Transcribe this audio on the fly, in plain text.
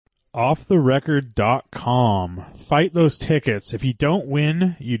offtherecord.com. Fight those tickets. If you don't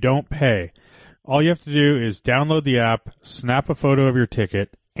win, you don't pay. All you have to do is download the app, snap a photo of your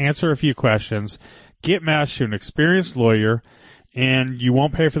ticket, answer a few questions, get matched to an experienced lawyer, and you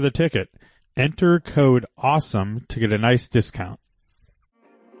won't pay for the ticket. Enter code AWESOME to get a nice discount.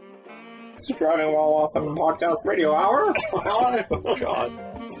 It's Driving While Awesome Podcast Radio Hour. Oh, God.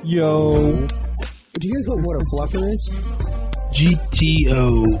 Yo. Do you guys know what a fluffer is?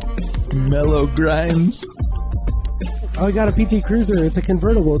 GTO. Mellow grinds. Oh, I got a PT Cruiser. It's a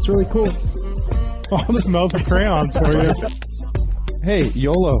convertible. It's really cool. All the smells of crayons for you. Hey,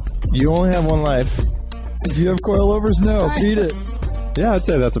 YOLO. You only have one life. Do you have coilovers? No. Beat it. Yeah, I'd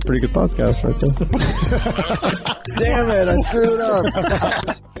say that's a pretty good podcast right there. Damn it, I screwed up.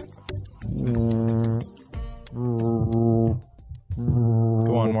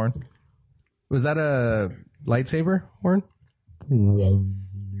 Go on, Warren. Was that a lightsaber, Warren? Do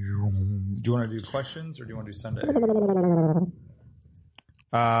you want to do questions or do you want to do Sunday?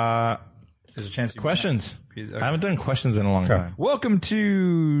 There's a chance. Questions. Okay. I haven't done questions in a long time. Welcome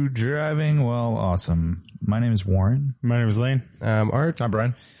to Driving While Awesome. My name is Warren. My name is Lane. Art. I'm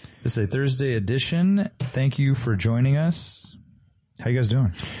Brian. This is a Thursday edition. Thank you for joining us. How you guys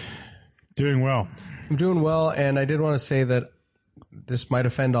doing? Doing well. I'm doing well, and I did want to say that this might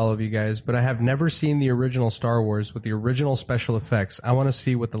offend all of you guys, but I have never seen the original Star Wars with the original special effects. I want to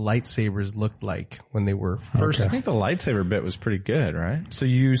see what the lightsabers looked like when they were first. I think the lightsaber bit was pretty good, right? So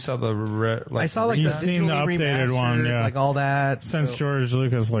you saw the I saw like You've the seen the digitally updated remastered, one, yeah. like all that. Since George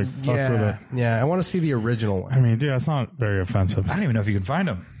Lucas fucked with it. Yeah, I want to see the original one. I mean, dude, that's not very offensive. I don't even know if you can find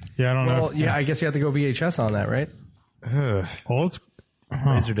them. Yeah, I don't know. Well, yeah, I guess you have to go VHS on that, right? Well, it's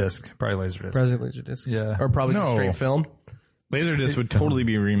Laserdisc. Probably Laserdisc. President Laserdisc. Yeah. Or probably just No. straight film. Laserdisc would totally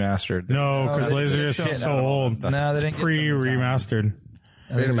be remastered. no, because Laserdisc is so old. No, they It's didn't get pre-remastered.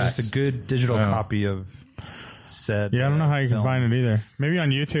 Just a good digital copy of said. Yeah, I don't know how you can film. find it either. Maybe on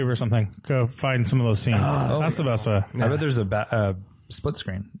YouTube or something. Go find some of those scenes. That's the best way. I bet there's a split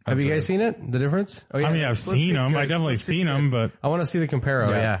screen. Have you guys seen it? The difference? Oh, yeah. I mean, I've Split seen screen's them. good. I definitely Split screen's seen them, good. but I want to see the Comparo,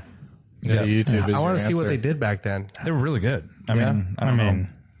 yeah. Yeah, YouTube is I want to your see what answer. they did back then. They were really good. I Yeah? mean, I don't know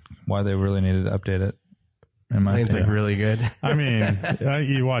why they really needed to update it. In my Lane's like opinion. really good. I mean,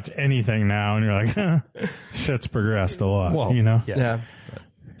 you watch anything now and you're like, shit's progressed a lot, Well, you know? Yeah.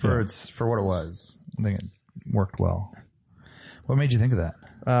 For what it was, I think it worked well. What made you think of that?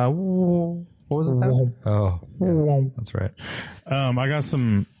 What was the sound? Oh, yes, that's right. I got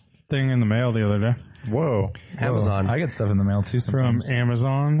some thing in the mail the other day. Whoa. Amazon. I get stuff in the mail too From sometimes.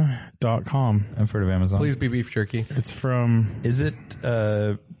 Amazon.com. I've heard of Amazon. Please be beef jerky. It's from, Is it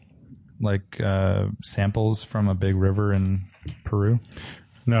samples from a big river in Peru?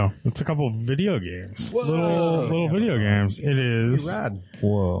 no, it's a couple of video games. Little video games. It is Rad.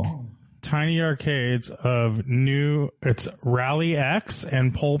 Whoa. tiny arcades of it's Rally X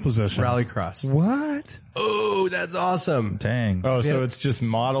and Pole Position. Rallycross. What? Oh, that's awesome. Dang. Oh, so it's just They're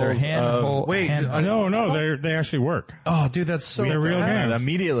models of... Wait, No, they actually work. Oh, dude, that's so They're real rad. games.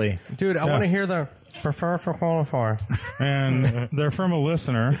 Immediately. Dude, I want to hear the prefer for qualifier. And they're from a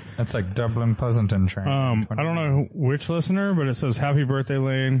listener. That's like Dublin Pleasanton train. I don't know which listener, but it says, "Happy birthday,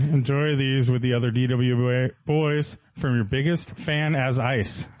 Lane. Enjoy these with the other DW boys from your biggest fan as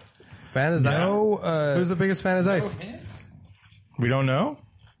Ice." Fan is Ice? Who's the biggest fan is Ice? We don't know?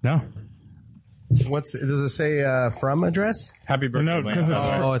 No. Does it say from address? Happy birthday. No, because it's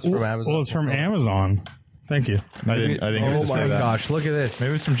it's from Amazon. Well, it's from Amazon. Thank you. I didn't get Oh to my say that. gosh, look at this.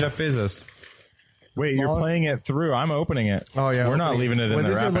 Maybe it's from Jeff Bezos. Wait, you're playing it through. I'm opening it. Oh, yeah. We're not leaving it in Well, the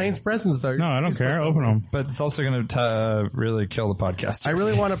these are wrapping. Lane's presents, though. No, I don't care. Open them. But it's also going to really kill the podcast. I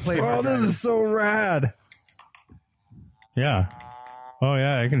really want to play. Oh, this is so rad. Yeah. Oh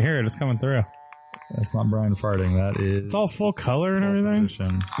yeah, I can hear it. It's coming through. That's not Brian farting. That is. It's all full color and everything.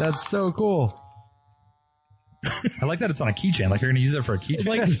 Position. That's so cool. I like that it's on a keychain. Like you're going to use it for a keychain.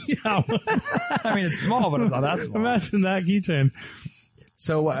 Like, yeah. I mean, it's small, but it's not that small. Imagine that keychain.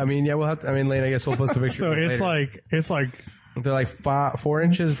 So, I mean, yeah, we'll have to, Lane, I guess we'll post a picture. So of it it's later. like They're like 4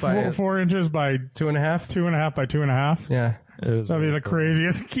 inches by 4 inches by 2.5. 2.5 by 2.5. Yeah. That'd be the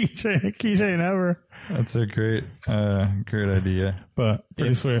craziest keychain ever. That's a great idea. But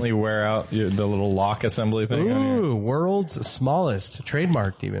pretty sweet. Instantly wear out the little lock assembly thing. on here. Ooh, world's smallest,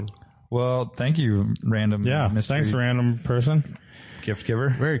 trademarked even. Well, thank you, random. Yeah. mystery Thanks, random person. gift giver.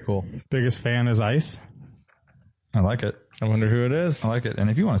 Very cool. Biggest fan is Ice. I like it. I wonder who it is. I like it. And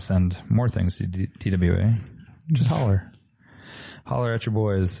if you want to send more things to TWA, just holler. Holler at your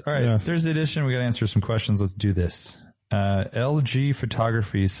boys. All right, Yes. Thursday edition. We got to answer some questions. Let's do this. LG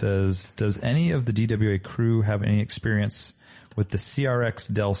Photography says, does any of the DWA crew have any experience with the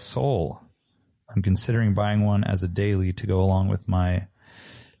CRX Del Sol. I'm considering buying one as a daily to go along with my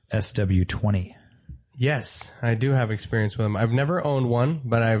SW20. Yes, I do have experience with them. I've never owned one,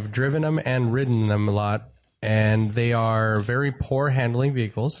 but I've driven them and ridden them a lot, and they are very poor handling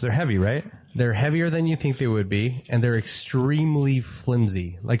vehicles. They're heavy, right? They're heavier than you think they would be, and they're extremely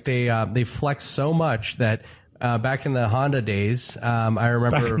flimsy. Like they flex so much that back in the Honda days, I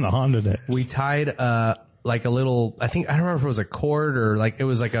remember Back in the Honda days. we tied like a little, I don't remember if it was a cord or like it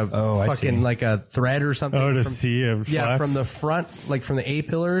was like a I see. fucking like a thread or something. Oh, to from- see a Yeah, flex? from the front, like from the A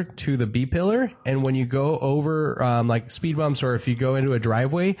pillar to the B pillar. And when you go over, like speed bumps or if you go into a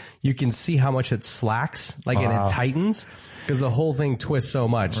driveway, you can see how much it slacks, like, and it tightens because the whole thing twists so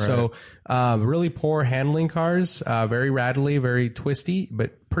much. So, really poor handling cars, very rattly, very twisty,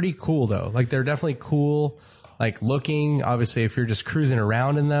 but pretty cool though. Like they're definitely cool. Like looking, obviously, if you're just cruising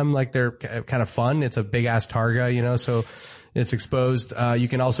around in them, like they're kind of fun. It's a big ass Targa, you know, so it's exposed. You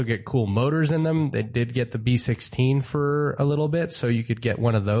can also get cool motors in them. They did get the B16 for a little bit, so you could get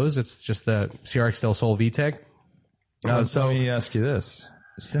one of those. It's just the CRX Del Sol VTEC. So let me ask you this.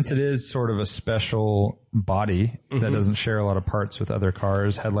 Since it is sort of a special body that doesn't share a lot of parts with other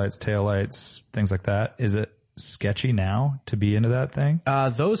cars, headlights, taillights, things like that, is it sketchy now to be into that thing?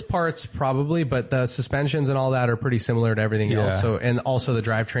 Those parts probably, but the suspensions and all that are pretty similar to everything else. So, and also the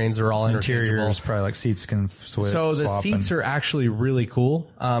drivetrains are all interchangeable. Interiors, probably like seats can switch. So the seats are actually really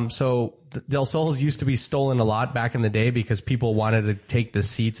cool. So Del Sols used to be stolen a lot back in the day because people wanted to take the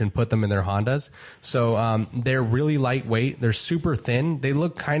seats and put them in their Hondas. So they're really lightweight. They're super thin. They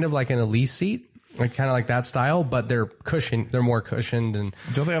look kind of like an Elise seat. Like kind of like that style, but they're cushioned. They're more cushioned, and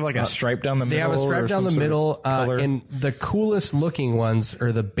Don't they have like a stripe down the middle? they have a stripe or down the some sort of middle. color? And the coolest looking ones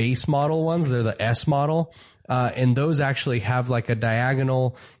are the base model ones. They're the S model, and those actually have like a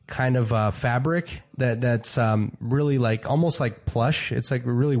diagonal kind of fabric that's really like almost like plush. It's like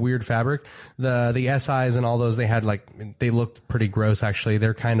a really weird fabric. The SIs and all those, they looked pretty gross actually.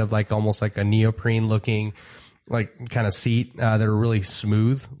 They're kind of like almost like a neoprene looking, like kind of seat that are really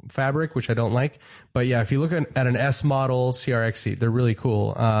smooth fabric, which I don't like. But yeah, if you look at an S model CRX seat, they're really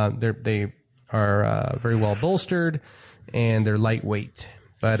cool. They are very well bolstered and they're lightweight.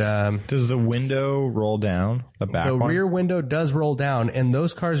 But Does the window roll down? The back the one? rear window does roll down, and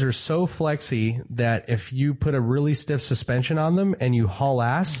those cars are so flexy that if you put a really stiff suspension on them and you haul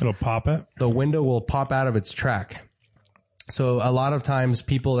ass, It'll pop it. the window will pop out of its track. So a lot of times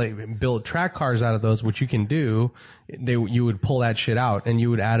people that build track cars out of those, which you can do, you would pull that shit out and you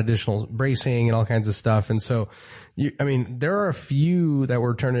would add additional bracing and all kinds of stuff. And so, there are a few that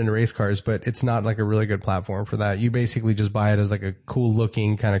were turned into race cars, but it's not like a really good platform for that. You basically just buy it as like a cool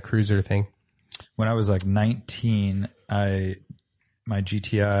looking kind of cruiser thing. When I was like 19, my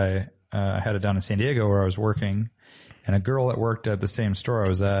GTI, I had it down in San Diego where I was working, and a girl that worked at the same store I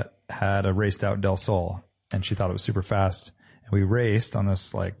was at had a raced out Del Sol, and she thought it was super fast. And we raced on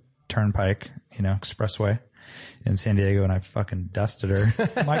this like turnpike, expressway in San Diego, and I fucking dusted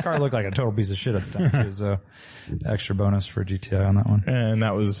her. My car looked like a total piece of shit at the time. It was a extra bonus for GTI on that one. And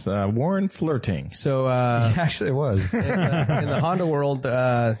that was Warren flirting. So, Actually, it was. in the Honda world,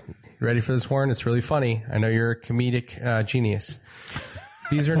 ready for this, Warren? It's really funny. I know you're a comedic genius.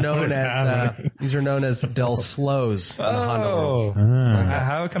 These are known as Del Slows in the Honda world.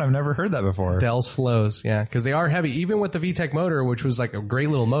 How can I've never heard that before? Del Slows, yeah, because they are heavy. Even with the VTEC motor, which was like a great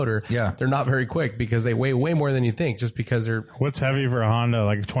little motor, Yeah. they're not very quick because they weigh way more than you think. Just because they're What's heavy for a Honda?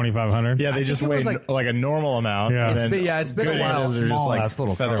 Like 2,500? Yeah, they just it was weigh like a normal amount. Yeah. and It's then been- it's been a good while. engines are just Small like ass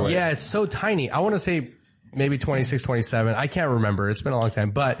little car. featherweight. yeah, it's so tiny. I want to say maybe 26, 27. I can't remember. It's been a long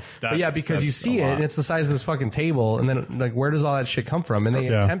time. But yeah, because you that's see a it lot. and it's the size of this fucking table, and then like where does all that shit come from? And they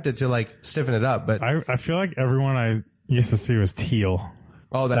Yeah. attempted to like stiffen it up, but I feel like everyone I used to see was teal.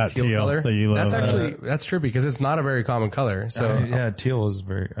 that that teal teal color. that you That's love. actually that's true because it's not a very common color. So Yeah, teal is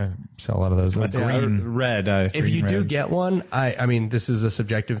I sell a lot of those. That's green. Red. if you do get one, I mean, this is a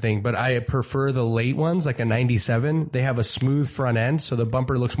subjective thing, but I prefer the late ones, like a 97. They have a smooth front end, so the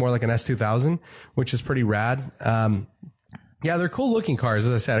bumper looks more like an S2000, which is pretty rad. Yeah, they're cool looking cars.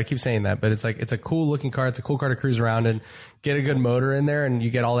 As I said, I keep saying that, but it's a cool looking car. It's a cool car to cruise around and get a good motor in there, and you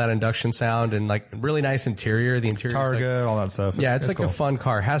get all that induction sound and like really nice interior. The interior, Targa, all that stuff. yeah, it's like cool. a fun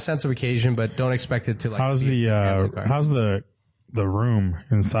car. Has sense of occasion, but don't expect it to like. How's be a family car. how's the room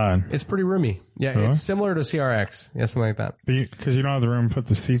inside? It's pretty roomy. Yeah, Really? it's similar to CRX. Yeah, something like that. Because you don't have the room to put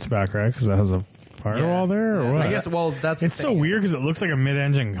the seats back, right? Because it has a firewall there, or what? I guess. Well, that's It's the so thing. weird because it looks like a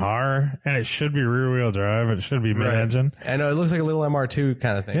mid-engine car, and it should be rear-wheel drive. It should be mid-engine. I know it looks like a little MR2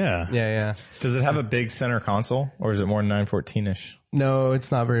 kind of thing. Yeah. yeah. Does it have a big center console, or is it more 914-ish? No,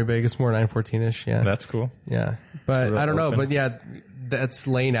 it's not very big. It's more 914-ish. Yeah. That's cool. Yeah. But I don't know. open. But yeah, that's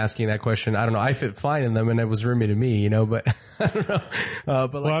Lane asking that question. I don't know. I fit fine in them and it was roomy to me, but I don't know.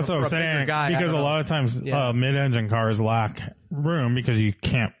 But Well, that's what I'm saying. Because a lot of times mid-engine cars lack room because you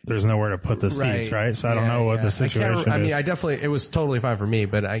can't. There's nowhere to put the seats, right? So I don't know what the situation is. I mean, it was totally fine for me,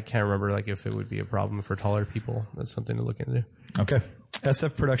 but I can't remember if it would be a problem for taller people. That's something to look into. Okay.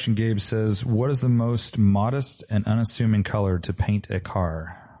 SF Production Gabe says, what is the most modest and unassuming color to paint a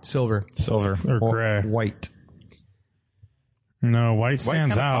car? Silver. Or gray. White. No, white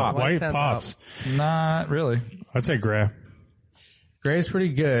stands out. White White stands pops. Not really. I'd say gray. Gray is pretty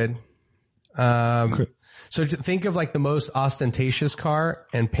good. So think of the most ostentatious car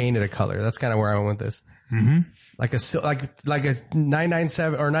and paint it a color. That's kind of where I went with this. Mm-hmm. Like a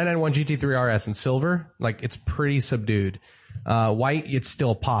 997 or 991 GT3 RS in silver. It's pretty subdued. White, it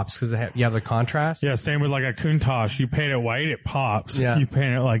still pops because you have the contrast. Yeah, same with a Countach. You paint it white, it pops. Yeah. You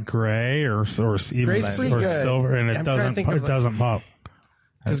paint it gray or even Gray's pretty good. silver, and it doesn't pop.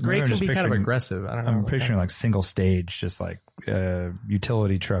 Because gray I'm can just be kind of picturing- aggressive. I don't know. I'm picturing single stage, just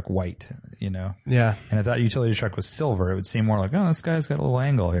utility truck white, Yeah. And if that utility truck was silver, it would seem more like, oh, this guy's got a little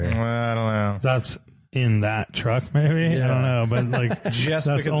angle here. I don't know. That's in that truck, maybe. I don't know, but Just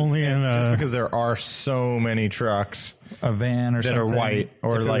that's because only in just because there are so many trucks. A van or That something. are white,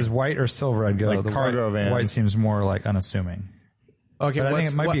 or if it was white or silver, I'd go. like the cargo white, vans. White seems more unassuming. Okay. But I think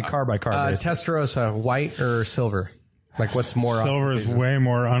it might be car by car basis. Testarossa, white or silver? What's more silver is ostentatious? way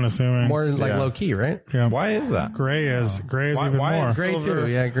more unassuming. More low key, right? Yeah. Why is that? Gray is even why more. is Gray Silver. too.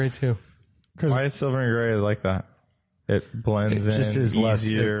 Yeah, gray too. Why is silver and gray like that? It blends It just in is less-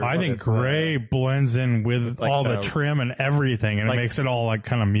 easier. I think gray blends in with all the trim and everything, and it makes it all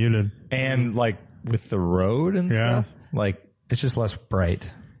kind of muted. and with the road and Yeah. stuff. It's just less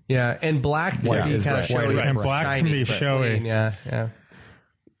bright. Yeah, and black can be is kind of bright. showy. White, and black can shiny, be but showy. clean. Yeah.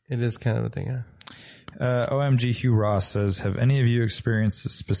 It is kind of a thing, yeah. OMG Hugh Ross says, have any of you experienced a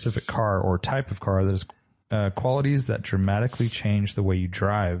specific car or type of car that has qualities that dramatically change the way you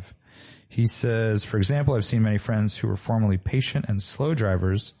drive? He says, for example, I've seen many friends who were formerly patient and slow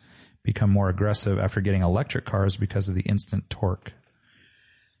drivers become more aggressive after getting electric cars because of the instant torque.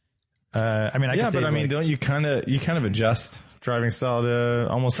 Don't you kind of adjust driving style to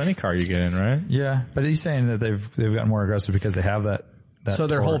almost any car you get in, right? Yeah, but he's saying that they've gotten more aggressive because they have that So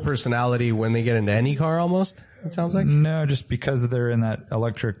their whole torque. personality when they get into any car almost, it sounds like? No, just because they're in that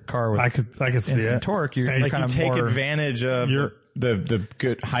electric car with I could see instant it. torque, you're Like kind You of take more, advantage of the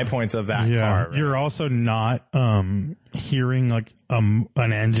good high points of that Yeah, car. Right? you're also not hearing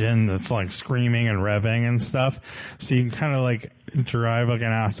an engine that's screaming and revving and stuff, so you can kind of drive like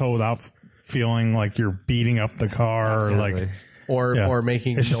an asshole without feeling like you're beating up the car or Yeah. Or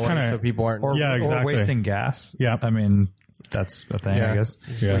making It's just noise kinda- so people aren't Yeah, exactly. or wasting gas. Yeah. I mean, that's a thing, I guess.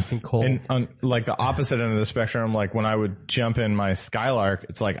 wasting coal. And on the opposite end of the spectrum, when I would jump in my Skylark,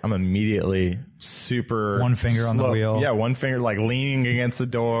 it's I'm immediately super One finger on the slow. wheel. Yeah, one finger leaning against the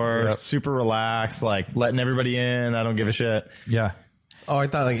door, Yep. super relaxed, letting everybody in. I don't give a shit. Yeah. Oh, I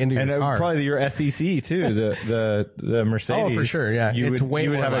thought into And your car. probably your SEC too, the Mercedes. Oh, for sure. Yeah, you it's would, way you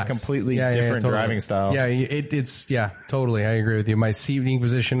would more have relaxed. a completely Yeah, different totally. driving style. Yeah, it's totally. I agree with you. My seating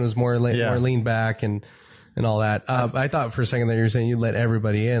position was more more leaned back and all that. I thought for a second that you were saying you let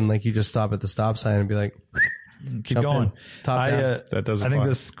everybody in, you just stop at the stop sign and be like, Keep Jump going. in. Top down. That doesn't I think apply.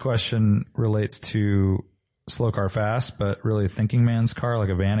 this question relates to slow car fast, but really thinking man's car, like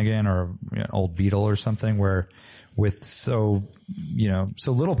a Vanagon or an old Beetle or something, where with so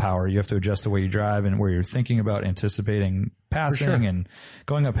little power, you have to adjust the way you drive and where you're thinking about anticipating passing and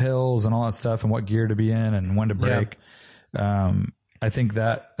going up hills and all that stuff and what gear to be in and when to brake. I think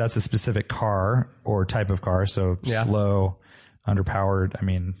that's a specific car or type of car. So slow, underpowered. I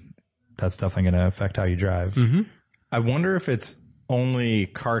mean, that's definitely going to affect how you drive. Mm-hmm. I wonder if it's only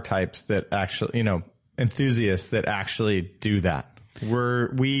car types that actually, enthusiasts that actually do that.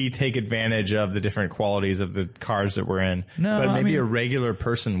 We take advantage of the different qualities of the cars that we're in, No, but I maybe mean- a regular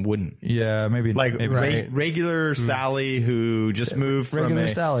person wouldn't. Yeah, maybe Regular Sally who just moved from Regular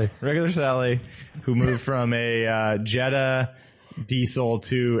Sally who moved from a Jetta diesel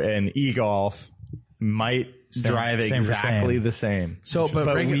to an e-Golf might drive same for exactly same. the same. So,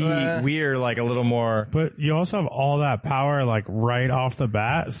 but we are a little more. But you also have all that power right off the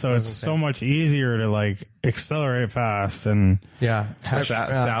bat, so it's so much easier to accelerate fast. And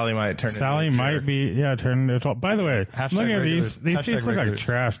Sally might turn. Sally into a might chair. be turn into a 12. By the way, Hashtag looking at regular- these hashtag seats look regular. like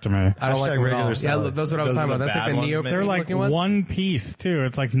trash to me. I don't like Hashtag them at regular all. Yeah, salad. those are what I was Those talking are about. the That's bad the ones, neo. maybe? They're looking ones. one piece too.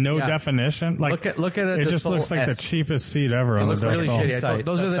 It's no Yeah. definition. Look at it. It just looks like the cheapest seat ever. It on looks the really Dussault. shitty. Insight.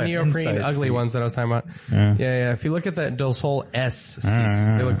 Those are the That's an neoprene Insight ugly seat. ones that I was talking about. Yeah. Yeah. If you look at that Del Sol S seats,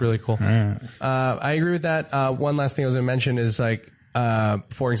 they look really cool. I agree with that. One last thing I was going to mention is like,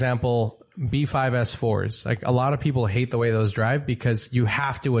 for example, B5 S4s. Like a lot of people hate the way those drive because you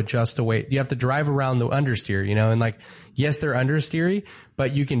have to adjust the weight. You have to drive around the understeer, you know, and like, yes, they're understeery,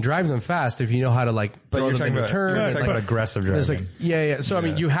 but you can drive them fast if you know how to like throw you're them talking in about, turn. you're and, talking like, about aggressive there's driving. like, yeah. So I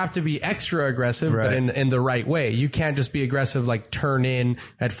mean, you have to be extra aggressive, but in the right way. You can't just be aggressive, like turn in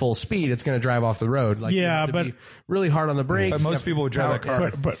at full speed. It's going to drive off the road. Like, you have to be really hard on the brakes. But most people would drive that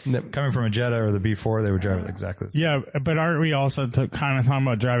car. But Coming from a Jetta or the B4, they would drive it exactly the same. yeah, but aren't we also kind of talking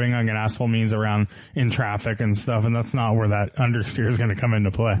about driving like an asphalt means around in traffic and stuff, and that's not where that understeer is going to come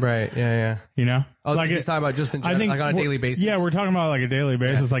into play. Right. Yeah. You know? Oh, like he's talking about just in general, like on a daily basis. Yeah, we're talking about like a daily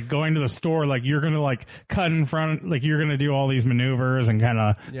basis, like going to the store, like you're going to like cut in front, like you're going to do all these maneuvers and kind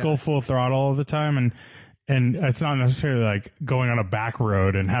of go full throttle all the time. And it's not necessarily like going on a back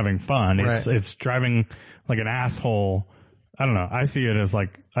road and having fun. It's driving like an asshole. I don't know. I see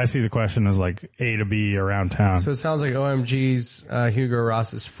the question as like A to B around town. So it sounds like OMG's Hugo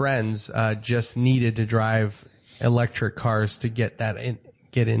Ross's friends just needed to drive electric cars to get that in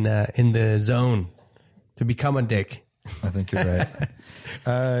the zone, to become a dick. I think you're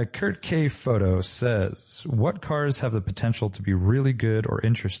right. Kurt K. Photo says, what cars have the potential to be really good or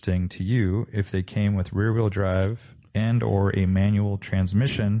interesting to you if they came with rear-wheel drive and or a manual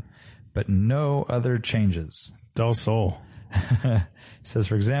transmission, but no other changes? Del Sol. He says,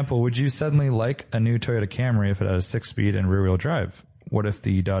 for example, would you suddenly like a new Toyota Camry if it had a 6-speed and rear-wheel drive? What if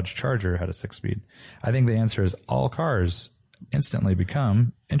the Dodge Charger had a 6-speed? I think the answer is all cars instantly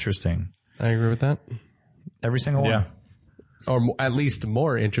become interesting. I agree with that. Every single one. Or at least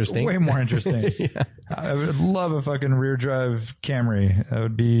more interesting. Way more interesting. I would love a fucking rear drive Camry. That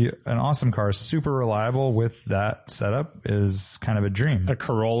would be an awesome car. Super reliable with that setup is kind of a dream. A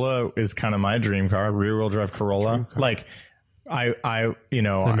Corolla is kind of my dream car, rear wheel drive Corolla. Like I you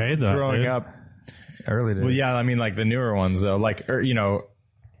know, They made that, growing dude. up. Early days. Well, yeah, I mean like the newer ones though, like, you know,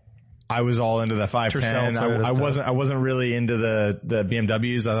 I was all into the 510. Tercel, I wasn't really into the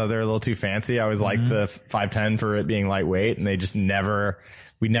BMWs. I thought they were a little too fancy. I was like the 510 for it being lightweight, and they just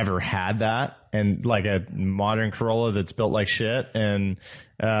we never had that. And like a modern Corolla that's built like shit, and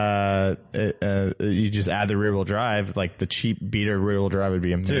you just add the rear wheel drive, like the cheap beater rear wheel drive would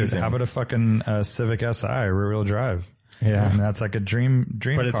be amazing. Dude, how about a fucking Civic Si rear wheel drive? Yeah. And that's like a dream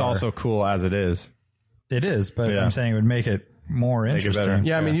But it's car. also cool as it is. It is, but Yeah. I'm saying it would make it more Make it interesting. better.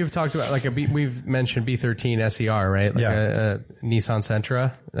 Yeah, I mean, you've talked about like we've mentioned B13 SER, right? Like a Nissan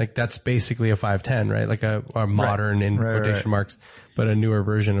Sentra. Like that's basically a 510, right? Like a modern in quotation marks, but a newer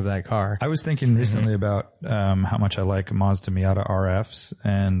version of that car. I was thinking recently about how much I like Mazda Miata RFs,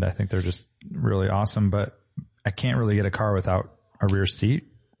 and I think they're just really awesome, but I can't really get a car without a rear seat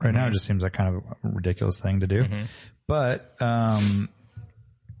right now. It just seems like kind of a ridiculous thing to do. But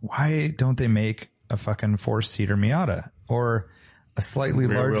why don't they make a fucking 4-seater Miata or a slightly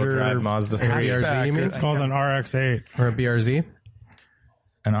Rear wheel larger drive Mazda 3. BRZ, you mean? It's called an RX-8. Or a BRZ?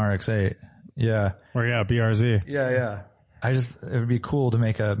 an RX-8? Yeah. Or yeah, BRZ. Yeah. It would be cool to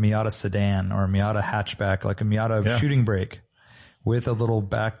make a Miata sedan or a Miata hatchback, like a Miata shooting brake with a little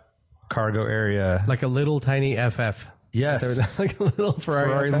back cargo area. Like a little tiny FF. Yes. Like a little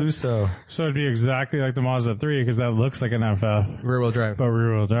Ferrari FF. Lusso. So it'd be exactly like the Mazda 3 because that looks like an FF, Rear wheel drive. but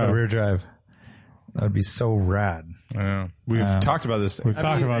rear-wheel drive. Rear drive. That would be so rad. We've talked about this. We've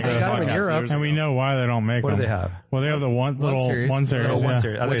talked about they that, got them in Europe. and we know why they don't make What them. do they have? Well, they have the one series. series. One Yeah.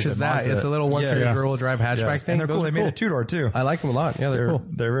 series. I thought Which you is said that? Mazda. It's a little one series rear wheel drive hatchback Yes. thing. And they're cool. Those They are made cool. a 2-door too. I like them a lot. Yeah, they're cool.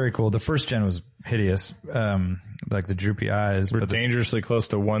 They're very cool. The first gen was hideous, like the droopy eyes. We're but dangerously close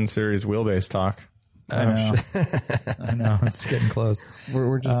to 1 series wheelbase talk. I know. I know. It's getting close.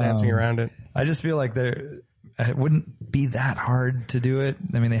 We're just dancing around it. I just feel like it wouldn't be that hard to do it.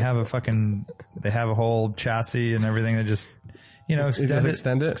 I mean, they have a whole chassis and everything. They just,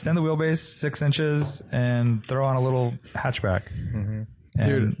 extend it? Extend the wheelbase 6 inches and throw on a little hatchback. Mm-hmm.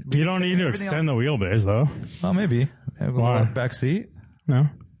 Dude, You don't need to extend the wheelbase though. Well, maybe. Have a Why? little back seat. No.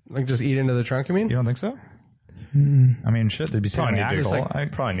 like just eat into the trunk, you mean? You don't think so? I mean, shit, they'd be Probably saving need to. axle.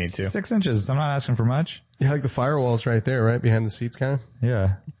 Probably need to. 6 inches. I'm not asking for much. Yeah, like the firewall's right there, right? Behind the seats kind of.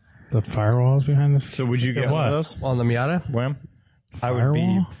 Yeah. The firewalls behind this. So would you get one of those? On the Miata? Wham? I would be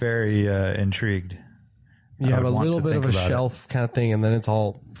Firewall? very intrigued. You have a would want little to bit of think a about it. shelf kind of thing, and then it's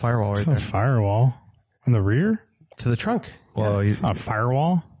all firewall right It's not a there. firewall. In the rear? To the trunk. Well, It's not a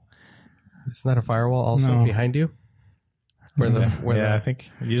firewall? Isn't that a firewall also No. behind you? Where I think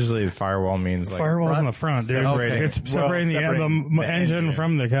usually the firewall means like Firewall's in the front, dude. Separating. It's separating the engine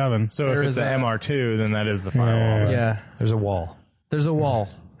from the cabin. So There if is it's the a- MR2, then that is the firewall. yeah. there's a wall. There's a wall.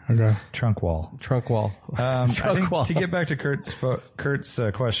 Okay. Trunk wall. Trunk wall. I think wall. to get back to Kurt's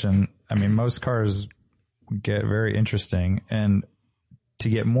question, I mean, most cars get very interesting, and to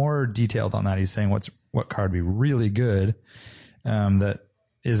get more detailed on that, he's saying what car would be really good that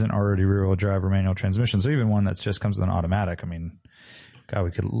isn't already rear-wheel drive or manual transmission. So even one that just comes with an automatic. I mean,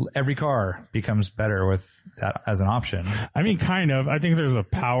 God, every car becomes better with that as an option. I mean, kind of. I think there's a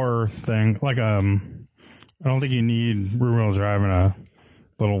power thing. Like, I don't think you need rear-wheel drive in a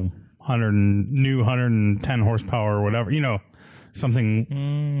little 110 horsepower or whatever. You know,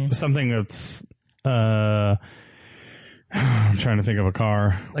 something that's. I'm trying to think of a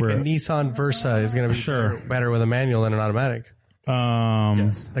car. Like a Nissan Versa is going to be better with a manual than an automatic.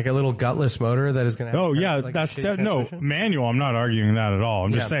 Like a little gutless motor that is going to. Oh yeah, like that's no manual. I'm not arguing that at all.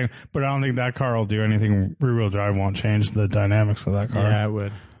 I'm just saying, but I don't think that car will do anything. Rear-wheel drive won't change the dynamics of that car. Yeah, it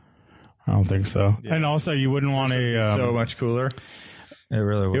would. I don't think so. Yeah. And also, you wouldn't want so much cooler. It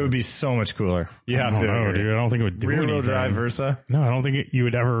really would. It would be so much cooler. You have to. No, dude. I don't think it would do rear-wheel anything. drive Versa. No, I don't think you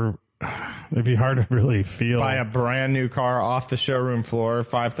would ever. It'd be hard to really feel. Buy a brand new car off the showroom floor,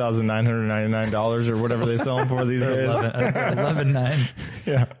 $5,999 or whatever they sell them for these days. 11.9.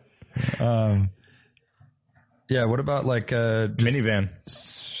 Yeah. Yeah. What about like minivan?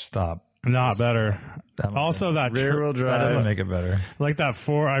 Stop. Not better. Also, that rear-wheel drive that doesn't make it better. Like that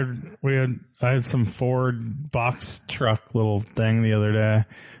I had some Ford box truck little thing the other day.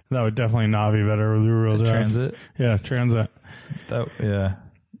 That would definitely not be better with rear-wheel drive. Transit. Yeah, Transit. Yeah.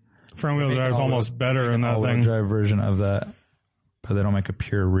 Front-wheel drive is almost better in that all-wheel thing. drive version of that, but they don't make a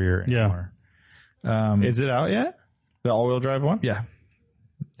pure rear anymore. Is it out yet? The all-wheel drive one? Yeah.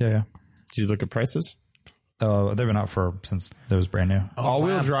 Did you look at prices? They've been out since it was brand new.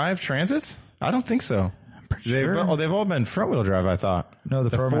 All-wheel drive Transits? I don't think so. They've all been front-wheel drive, I thought. No,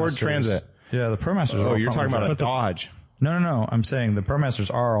 the Ford Transit. Yeah, the ProMasters. Oh, you're talking about a Dodge. No. I'm saying the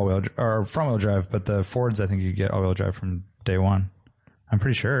ProMasters are front-wheel drive, but the Fords, I think you get all-wheel drive from day one. I'm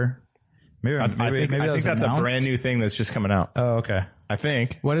pretty sure. Maybe I think that's a brand new thing that's just coming out. Oh, okay. I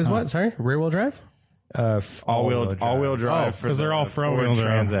think. What is what? Sorry, rear-wheel drive? All-wheel drive because they're all front-wheel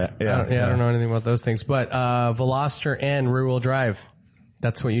drive. Transit. I don't know anything about those things, but Veloster and rear-wheel drive.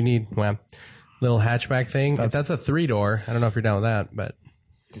 That's what you need. Well, little hatchback thing. That's a 3-door. I don't know if you're down with that, but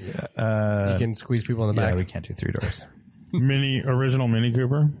you can squeeze people in the back. Yeah, we can't do 3 doors. Original Mini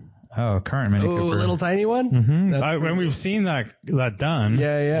Cooper. Oh, current Mini Cooper. Oh, little tiny one. Mm-hmm. When we've seen that done.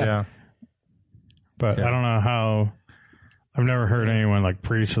 Yeah. But I don't know how. I've never heard anyone like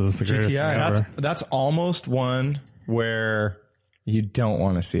preach that this is the greatest thing ever. That's almost one where you don't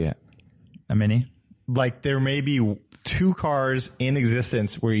want to see it. A Mini? Like there may be 2 cars in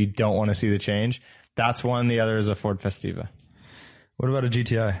existence where you don't want to see the change. That's one. The other is a Ford Festiva. What about a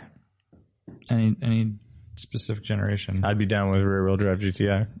GTI? Any specific generation? I'd be down with rear-wheel drive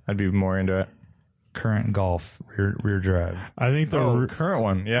GTI. I'd be more into it. Current Golf rear drive. I think the current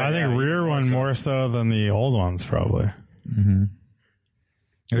one. Yeah, I think rear one more so than the old ones probably. Mm-hmm.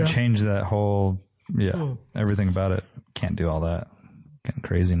 It would change that whole everything about it. Can't do all that. Getting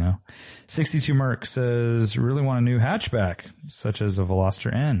crazy now. 62 Merc says really want a new hatchback such as a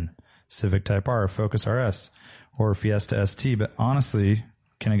Veloster N, Civic Type R, Focus RS, or Fiesta ST. But honestly,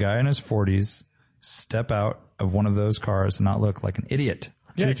 can a guy in his 40s step out of one of those cars and not look like an idiot?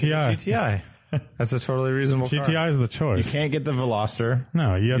 Yeah, GTI. That's a totally reasonable car. GTI is the choice. You can't get the Veloster.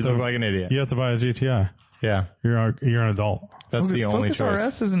 No, you have to look like an idiot. You have to buy a GTI. Yeah. You're an adult. That's the only Focus choice.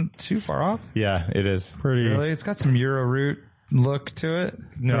 RS isn't too far off. Yeah, it is. Pretty. Really? It's got some Euro root look to it.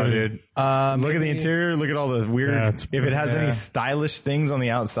 No, dude. Look at the interior. Look at all the weird. Yeah, if it has any stylish things on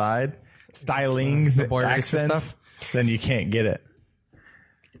the outside, styling, the boy racer accents, stuff, then you can't get it.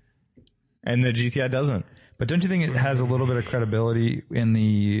 And the GTI doesn't. But don't you think it has a little bit of credibility in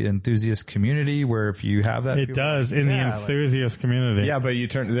the enthusiast community where if you have that... It does in the enthusiast community. Yeah, but you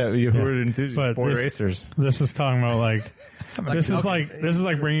turn that who are enthusiasts, But boy this- racers. This is talking about like this is like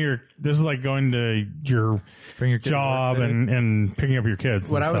going to your kid to job work, and picking up your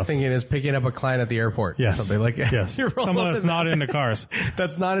kids. What and I was stuff. thinking is picking up a client at the airport. Yes. Something like Yes. You're rolling Someone that's in not that. into cars.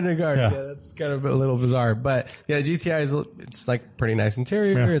 That's not in a car. Yeah. Yeah, that's kind of a little bizarre. But yeah, GTI is it's like pretty nice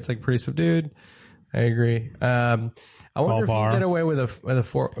interior. Yeah. It's like pretty subdued. I agree. I wonder if you can get away with a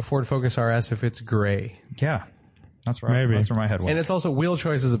Ford Focus RS if it's gray. Yeah. That's right. Maybe. That's where my head went. And it's also wheel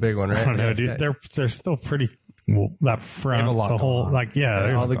choice is a big one, right? I don't know, dude. They're still pretty. Well, that front, They have a lot the whole, going on. like,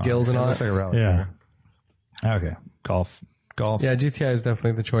 there's all the gills and all Looks that. like a rally. Yeah. Okay. Golf. Yeah, GTI is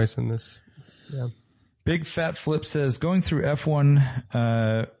definitely the choice in this. Yeah. Big Fat Flip says, going through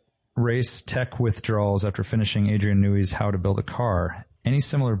F1 race tech withdrawals after finishing Adrian Newey's How to Build a Car. any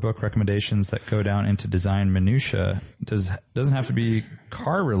similar book recommendations that go down into design minutia doesn't have to be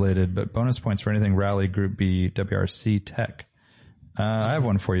car related, but bonus points for anything Rally, Group B, WRC Tech. I have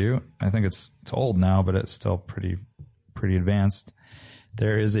one for you. I think it's old now, but it's still pretty advanced.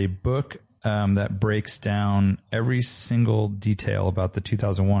 There is a book that breaks down every single detail about the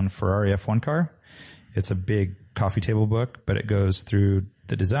 2001 Ferrari F1 car. It's a big coffee table book, but it goes through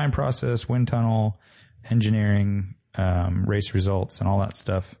the design process, wind tunnel, engineering, race results, and all that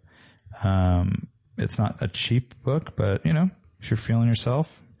stuff. It's not a cheap book, but if you're feeling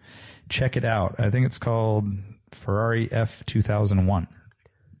yourself, check it out. I think it's called Ferrari F2001.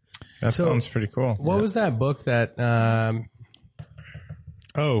 That sounds pretty cool. What was that book that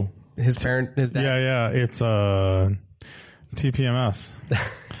his dad? Yeah. It's TPMS.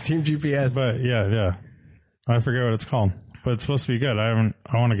 Team GPS. But yeah. I forget what it's called. But it's supposed to be good. I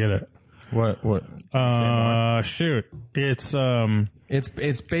want to get it. What? Shoot. It's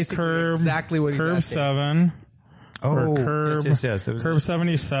basically exactly what he's Curb asking. 7. Oh, Curb, yes. It was Curb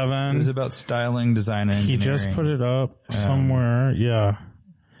 77. It was about styling, design, and He engineering. just put it up somewhere. Yeah.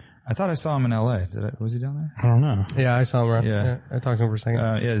 I thought I saw him in LA. Was he down there? I don't know. Yeah, I saw him. Right? Yeah. I talked to him for a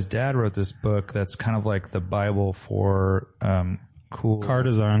second. His dad wrote this book that's kind of like the Bible for cool Car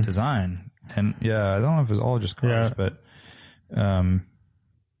design. And I don't know if it was all just cars, but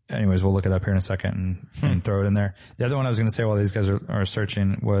anyways, we'll look it up here in a second and throw it in there. The other one I was going to say while these guys are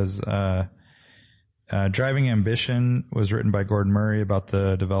searching was Driving Ambition was written by Gordon Murray about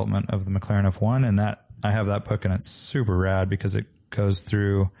the development of the McLaren F1, and that I have that book and it's super rad because it goes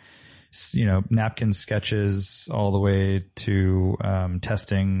through napkin sketches all the way to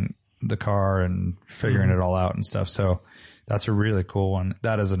testing the car and figuring it all out and stuff. So that's a really cool one.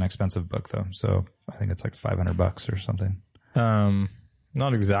 That is an expensive book though. So I think it's like $500 or something.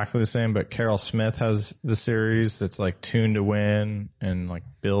 Not exactly the same, but Carroll Smith has the series that's like Tune to Win and like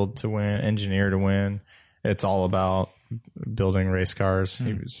Build to Win, Engineer to Win. It's all about building race cars.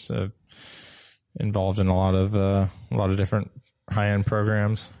 He was involved in a lot of different high-end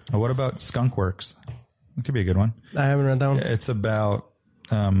programs. What about Skunk Works? It could be a good one. I haven't read that one. It's about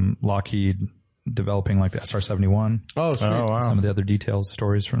Lockheed developing like the SR-71. Oh, sweet. Oh, wow. Some of the other details,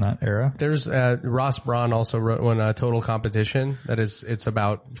 stories from that era. There's Ross Braun also wrote one, Total Competition. It's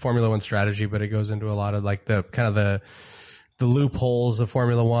about Formula One strategy, but it goes into a lot of like the kind of the loopholes of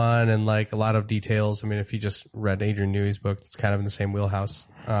Formula One and like a lot of details. I mean, if you just read Adrian Newey's book, it's kind of in the same wheelhouse.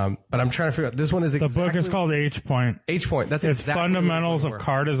 But I'm trying to figure out, this one is The book is called H Point. H Point. That's It's exactly fundamentals what of he's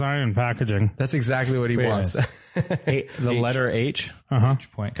car design and packaging. That's exactly what he wants. The letter H.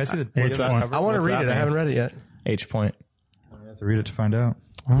 H point. Can I see the H point. I want to What's read that it. I mean? haven't read it yet. H point. I have to read it to find out.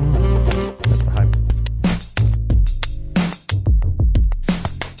 That's the hype.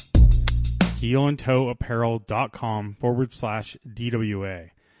 HeelandToeApparel.com/DWA.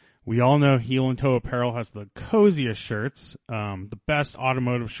 We all know Heel and Toe Apparel has the coziest shirts, the best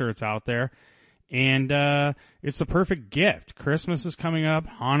automotive shirts out there. And it's the perfect gift. Christmas is coming up,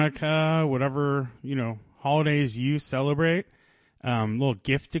 Hanukkah, whatever, holidays you celebrate. Little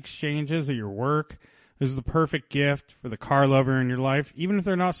gift exchanges at your work. This is the perfect gift for the car lover in your life. Even if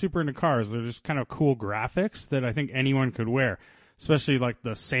they're not super into cars, they're just kind of cool graphics that I think anyone could wear. Especially like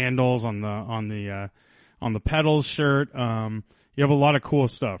the sandals on the pedals shirt. You have a lot of cool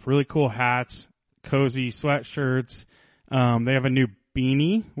stuff. Really cool hats, cozy sweatshirts. They have a new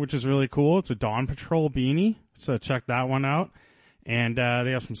beanie, which is really cool. It's a Dawn Patrol beanie, so check that one out. And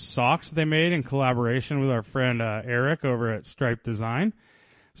they have some socks that they made in collaboration with our friend Eric over at Stripe Design.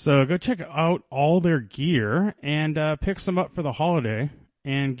 So go check out all their gear and pick some up for the holiday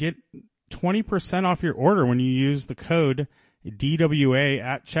and get 20% off your order when you use the code DWA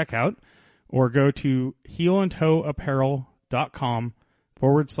at checkout, or go to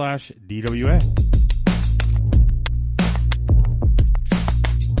HeelandToeApparel.com/DWA.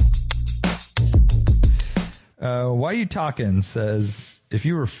 Why You Talkin' says, if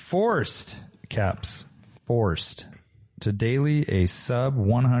you were forced to daily a sub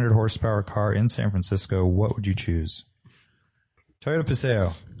 100 horsepower car in San Francisco, what would you choose? Toyota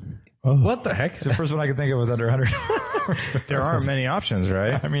Paseo. What the heck? It's the first one I could think of was under 100 horsepower. There aren't many options,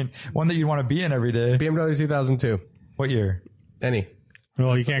 right? I mean, one that you'd want to be in every day. BMW 2002. What year? Any.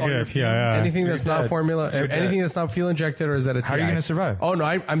 Well, you can't get a TII. Anything that's not formula, anything that's not fuel injected, or is that a TI? How are you going to survive? Oh, no,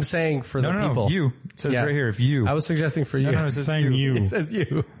 I'm saying for the people. You. It says Yeah. right here, if you. I was suggesting for you. No, it says saying you. It says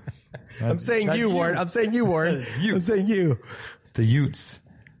you. I'm saying that's you, you. Warren. I'm saying you, Warren. I'm saying you. The Utes.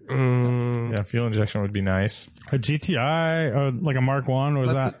 Yeah, fuel injection would be nice. A GTI, like a Mark 1,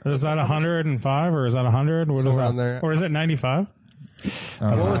 is that 105 or is that 100? What is Somewhere that? around there. Or is it 95?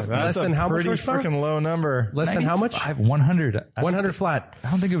 What was less than how much pretty horsepower? freaking low number. Less than how much? 100. 100 flat.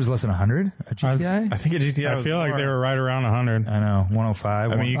 I don't think it was less than 100. A GTI? I think a GTI. I feel like they were right around 100. I know,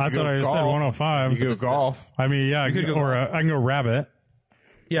 105. I mean, you That's could what go I just said, golf. 105. You could go golf. I mean, yeah, I could go can go Rabbit.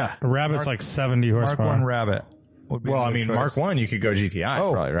 yeah. A Rabbit's like 70 Mark horsepower. 1 Rabbit. Would be Well, my I mean, choice. Mark 1, you could go GTI,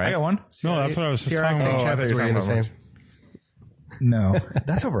 probably, right? I got one. No, that's what I was just TRX talking about. I HF thought is you were what you're talking gonna about say. No,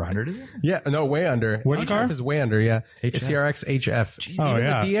 that's over 100, is it? Yeah, no, way under. Which car? HF is way under, yeah. It's TRX HF. Oh, Even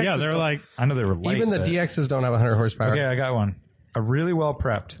yeah. the DXs Yeah, they're don't- like, I know they were light. Even the but- DXs don't have 100 horsepower. Okay, I got one. A really well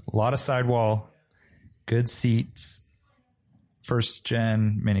prepped, a lot of sidewall, good seats, first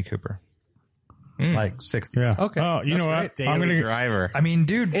gen Mini Cooper. Like 60. yeah. Okay, Oh, you that's know what? great. I'm Daily going to driver. I mean,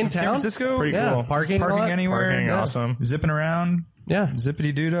 dude, In San town? Francisco, Pretty Yeah, cool. parking anywhere, Parking, yeah. awesome. zipping around, Yeah.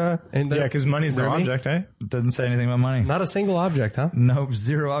 zippity doodah. And Yeah, because money's no Remy? object, eh? Doesn't say anything about money. Not a single object, huh? No,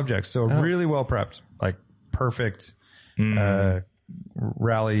 zero objects. So really well prepped, like perfect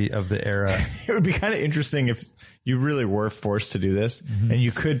rally of the era. It would be kind of interesting if you really were forced to do this and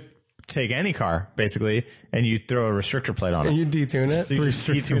you could take any car, basically, and you throw a restrictor plate on it. And you detune it. So you just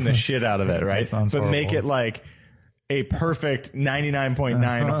detune the shit out of it, right? sounds But make horrible. it like a perfect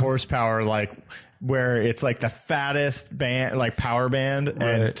 99.9 horsepower, like where it's like the fattest band, like power band and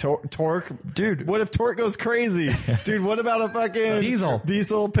Right. torque. Dude. What if torque goes crazy? Dude, what about a fucking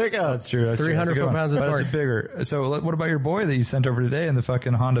diesel pickup? That's true. That's 300 true. That's a good foot-pounds of one. But torque. That's a bigger. So what about your boy that you sent over today in the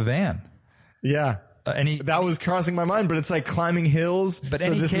fucking Honda van? Yeah. That was crossing my mind, but it's like climbing hills. But So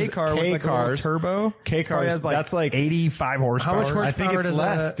any this K is car with like a little K-cars. turbo, K probably cars, has like that's like 85 How horsepower. much horsepower I think it's does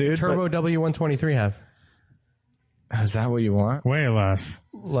less, a dude, Turbo W123 have? Is that what you want? way less.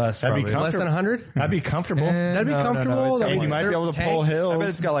 less. That'd be Probably. Less than 100? That'd be comfortable. That'd be comfortable. It's- and you might be able to pull Tanks. I bet hills.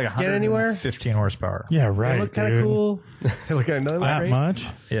 it's got like Get anywhere? 115 horsepower. Yeah, They right. look kind of dude. cool. They look another That great. much?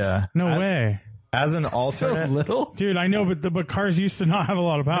 Yeah. No way. As an alternate, Little. Dude, I know, but cars used to not have a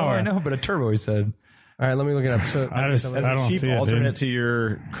lot of Oh, power. I know, but a turbo, he said. All right, let me look it up. So I just, as I a don't cheap see it, alternate dude. to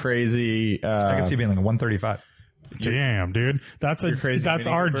your crazy, I can see it being like a 135. Damn, dude. That's crazy that's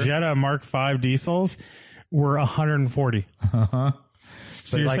Mini our Cooper. Jetta Mark V diesels were 140. Uh-huh.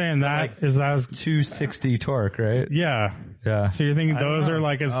 So you're like- saying that is that as 260 torque, right? yeah. Yeah. So you're thinking those are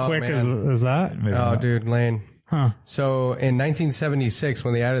like as Oh, quick man. as that? Maybe Oh, not. dude, Lane. Huh. So in 1976,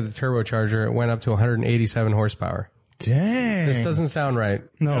 when they added the turbocharger, it went up to 187 horsepower. Dang. This doesn't sound right.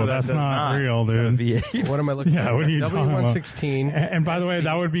 no, that that's does not not. real, dude. V8. What am I looking Yeah, at? what are you talking about? W116. And by the way,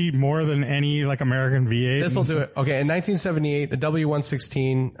 that would be more than any like American V8. This will do it. Okay, in 1978, the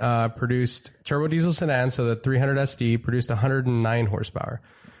W116 produced turbo diesel sedan, so the 300 SD produced 109 horsepower.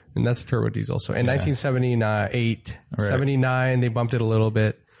 And that's a turbo diesel. So in 1978, 79, they bumped it a little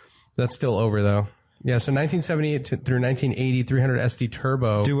bit. That's still over though. Yeah, so 1978 through 1980, 300 SD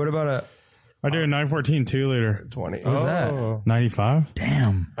turbo. Dude, what about I do a 914 2-liter. 20. what was that? 95?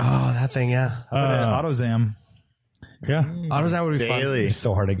 Damn. Oh, that thing, yeah. AutoZam. Yeah. AutoZone would be fun. daily. It's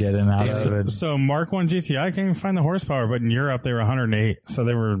so hard to get in and out of it. So Mark 1 GTI, I can't even find the horsepower, but in Europe they were 108. So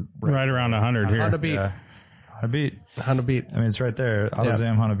they were right around 100 here. Honda Beat. Yeah. Honda Beat. Honda Beat. I mean, it's right there.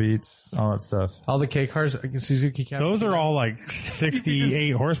 AutoZam, Honda Beats, all that stuff. All the K cars, Suzuki Cap. Those are all like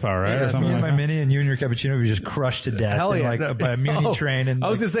 68 horsepower, right? Yeah, Or Me something and like my that. Mini and you and your cappuccino would be just crushed to death. Hell in, yeah. like, No. by a Muni Oh, train. In I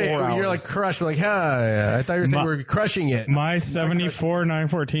was like gonna say, 4 you're hours. like crushed. We're like, yeah. I thought you were saying we were crushing it. My 74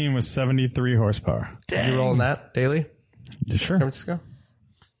 914 was 73 horsepower. Did you rolling that daily? Sure. San Francisco?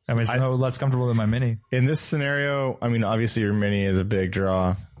 I mean, it's no less comfortable than my Mini. In this scenario, I mean, obviously your Mini is a big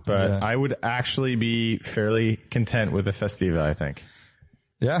draw, but Yeah. I would actually be fairly content with the Festiva, I think.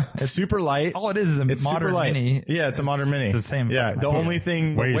 Yeah. It's super light. All it is a It's modern super light. Mini. Yeah, it's a modern Mini. It's the same Yeah, fucking the idea. only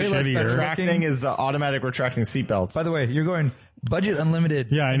thing Way less shittier. retracting is the automatic retracting seatbelts. By the way, you're going budget unlimited.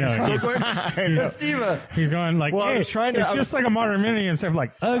 Yeah, I know. He's, Steva. he's going like, Well, I hey, was trying to- it's just like a modern Mini instead of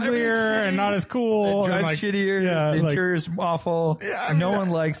like uglier shitty. and not as cool. Drive and like, shittier. Yeah, the like, interior's awful. No one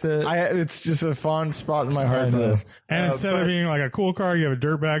likes it. It's just a fond spot in my heart for know. this. and instead but- of being like a cool car, you have a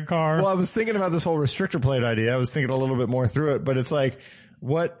dirtbag car. Well, I was thinking about this whole restrictor plate idea. I was thinking a little bit more through it, but it's like,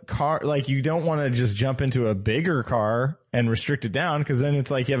 what car, like you don't want to just jump into a bigger car and restrict it down because then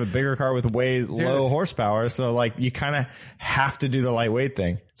it's like you have a bigger car with way low horsepower. So like you kind of have to do the lightweight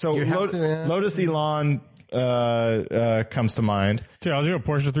thing. So You have to, yeah. Lotus Elon, comes to mind. Dude, I'll do a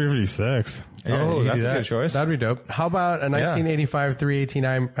Porsche 356. Oh, that's a good choice. That'd be dope. How about a 1985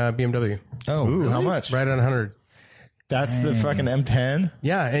 389 BMW? Ooh, how much? Right on 100. That's the fucking M10.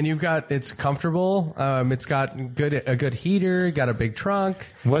 Yeah, and you've got, it's comfortable. It's got a good heater, got a big trunk.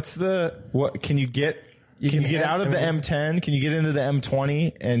 What can you get? Can you get out of the M10? Can you get into the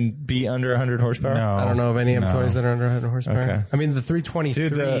M20 and be under 100 horsepower? No. I don't know of any M20s that are under 100 horsepower. Okay. I mean, the 323,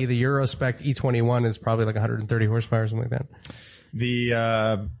 Dude, the Euro spec E21 is probably like 130 horsepower or something like that. The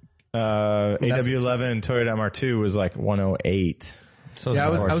AW11 Toyota MR2 was like 108. So Yeah, I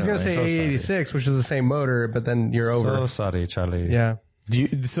was going to say A86, which is the same motor, but then you're over. So sorry, Charlie. Yeah.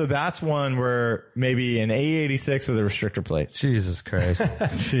 So that's one where maybe an A86 with a restrictor plate. Jesus Christ.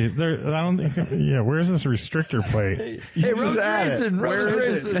 Gee, I don't think. Yeah, where's this restrictor plate? Hey, Road Grayson,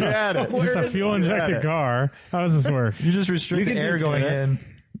 It's a fuel injected car. How does this work? You just restrict You the can air detune going it. in.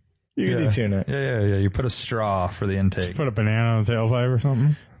 You can detune it. Yeah. You put a straw for the intake. Put a banana on the tailpipe or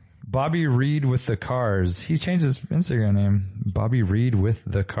something. Bobby Reed with the Cars. He changed his Instagram name. Bobby Reed with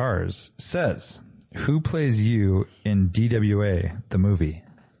the Cars says, who plays you in DWA, the movie?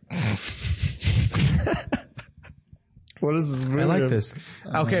 What is this movie? I like this.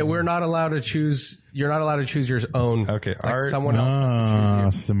 Okay, we're not allowed to choose. You're not allowed to choose your own. Okay, like Art. someone else has to choose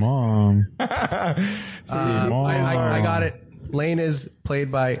yours. Simone. I got it. Lane is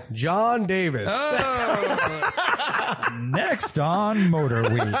played by John Davis. Next on Motor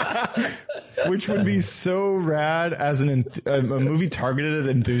Week. Which would be so rad as a movie targeted at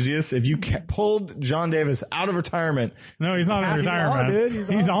enthusiasts if you pulled John Davis out of retirement. No, he's not in He's retirement. on, dude.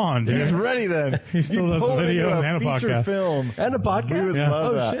 He's on, dude. He's ready then. He still You does pull him into videos and a feature podcast. film. And a podcast. We would Yeah.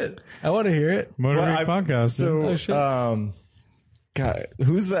 love Oh that. shit! I want to hear it. Motor Well, Week podcast. dude. So, God,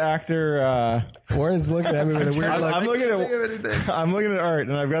 who's the actor? Warren's looking at me with a weird look. I'm looking at Art,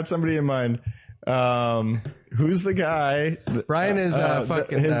 and I've got somebody in mind. Who's the guy? Brian is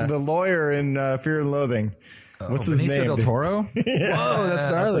the lawyer in Fear and Loathing. What's his Benicio name? del Toro? Whoa, that's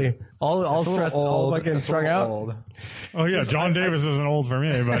gnarly. All stressed, all fucking strung out. Oh yeah, John Davis isn't old for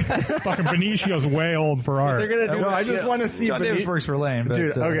me, but fucking Benicio's way old for Art. They're gonna do. No, I just want to see. John Davis works for Lane. But,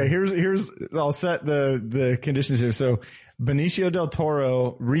 Dude, okay, here's I'll set the conditions here. So Benicio del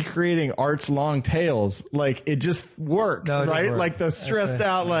Toro recreating Art's long tails, like it just works, No, it doesn't right? work. Like the stressed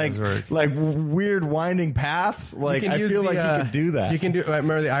out, like work. weird winding paths. Like I feel like you could do that. You can do.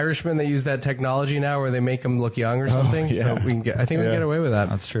 Remember the Irishman? They use that technology now where they make them look young or something. yeah. So we can get. I think we can get away with that.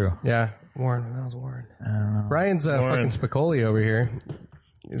 That's true. Yeah, Warren. That was Warren. Brian's fucking Spicoli over here.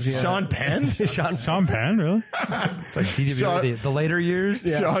 Is he, Sean Penn? Sean Penn, really? It's like DWA, the later years.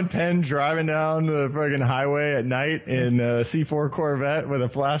 Sean Penn driving down the fucking highway at night in a C4 Corvette with a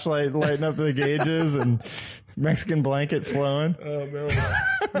flashlight lighting up the gauges and Mexican blanket flowing.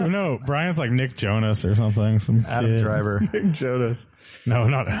 No, Brian's like Nick Jonas or something. Some Adam kid. Driver. Nick Jonas. No,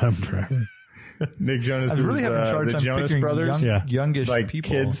 not Adam Driver. Nick Jonas I is really having a hard the time Jonas picturing Brothers. Yeah. youngish Like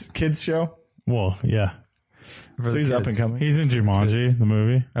people. kids show. Well, yeah. For So the he's up kids. and coming. He's in Jumanji, the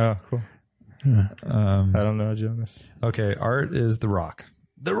movie. Oh, cool. I don't know Jonas. Okay, Art is The Rock.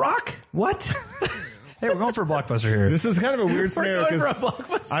 The Rock? What? Hey, we're going for a blockbuster here. This is kind of a weird scenario going for a because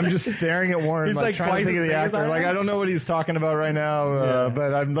blockbuster. I'm just staring at Warren, He's like like trying to twice think of as the big as actor. I Like am. I don't know what he's talking about right now,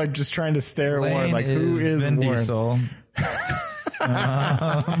 but I'm like just trying to stare at Warren. Lane Like who is Vin Warren? Diesel.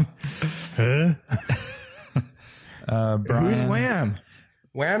 Brian, Who's Wham?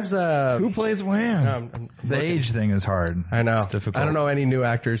 Wham's Who plays Wham? The age thing is hard. I know. It's difficult. I don't know any new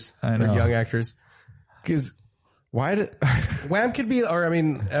actors I or know. young actors. Because why did? Wham could be, or I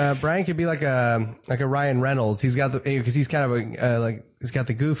mean, Brian could be like a Ryan Reynolds. He's got the because he's kind of a like he's got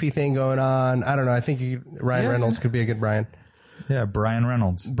the goofy thing going on. I don't know. I think Ryan Reynolds could be a good Brian. Yeah, Brian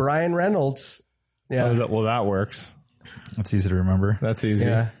Reynolds. Brian Reynolds. Yeah. Well, that works. That's easy to remember. That's easy.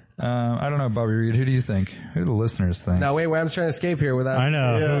 Yeah. I don't know, Bobby Reed. Who do you think? Who do the listeners think? Now wait, Wham's trying to escape here without. I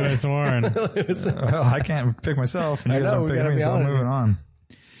know. Yeah. Who is Warren? Well, I can't pick myself, and you I guys know, aren't we picking gotta me, be so I'm on it. moving on.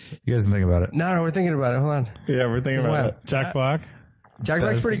 You guys can think about it. No, we're thinking about it. Hold on. Yeah, we're thinking Wham. about it. Jack Black? Jack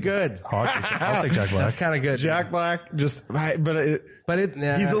Black's pretty good. I'll take Jack Black. That's kind of good. Jack Black, he's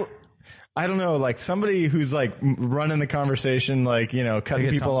I don't know, like somebody who's like running the conversation, like, you know, cutting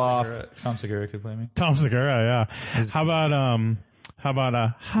people off. Tom Segura could play me. Tom Segura, yeah. How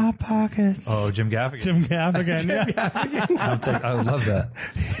about Hot Pockets? Oh, Jim Gaffigan. Jim Gaffigan, yeah. I love that.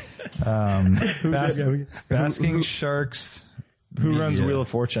 Basking Sharks. Who runs Media. Wheel of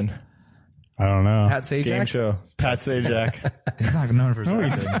Fortune? I don't know. Pat Sajak. Game show. Pat Sajak. He's not known for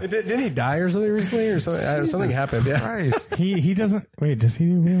his acting. Didn't he die or something recently or something? Something happened. Yeah. Christ. He doesn't, wait, does he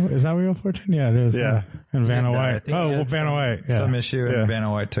do Wheel? Is that Wheel of Fortune? Yeah, it is. Yeah. And Vanna I White. think Oh, he well, had Vanna White. Yeah. Some issue, and Yeah.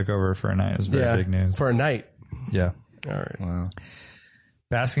 Vanna White took over for a night. It was very big news. For a night. Yeah. All right. Wow.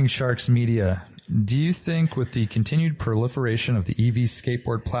 Basking Sharks Media. Do you think with the continued proliferation of the EV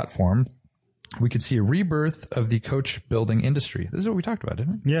skateboard platform, we could see a rebirth of the coach building industry? This is what we talked about,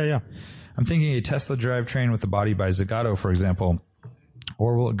 didn't we? Yeah, yeah. I'm thinking a Tesla drivetrain with a body by Zagato, for example.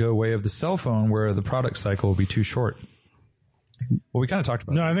 Or will it go way of the cell phone where the product cycle will be too short? Well, we kind of talked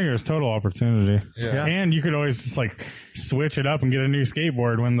about No, I think there's total opportunity. Yeah. And you could always just like switch it up and get a new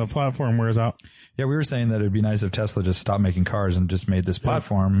skateboard when the platform wears out. Yeah, we were saying that it'd be nice if Tesla just stopped making cars and just made this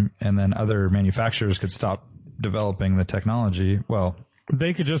platform, and then other manufacturers could stop developing the technology. Well,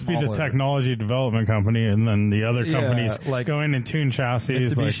 they could just be the technology development company, and then the other companies like go in and tune chassis.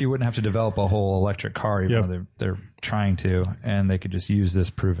 Mitsubishi wouldn't have to develop a whole electric car, even though they're trying to, and they could just use this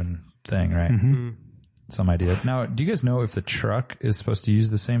proven thing, right? Mm-hmm. Some idea. Now, do you guys know if the truck is supposed to use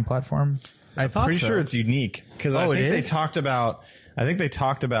the same platform? I'm pretty sure it's unique because I think they talked about.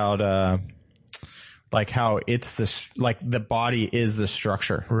 Like how it's the body is the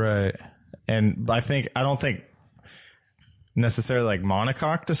structure, right? And I don't think necessarily like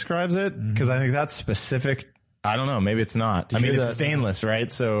monocoque describes it because I think that's specific. I don't know. Maybe it's not. I mean, it's stainless, right?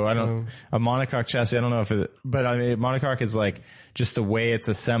 So a monocoque chassis. I don't know if it, but I mean, monocoque is like just the way it's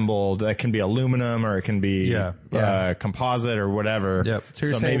assembled. That can be aluminum or it can be composite or whatever. Yep.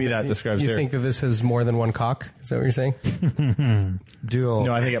 So maybe that describes. You think that this has more than one cock? Is that what you're saying? Dual.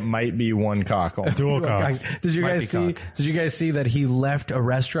 No, I think it might be one cock. Dual cocks. Did you guys see that he left a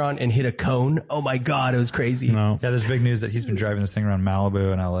restaurant and hit a cone? Oh my God, it was crazy. No. Yeah, there's big news that he's been driving this thing around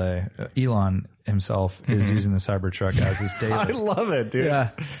Malibu and LA. Elon himself is using the Cybertruck as his daily. I love it, dude.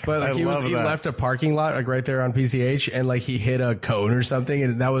 Yeah, but like he left a parking lot like right there on PCH, and like he hit a cone or something,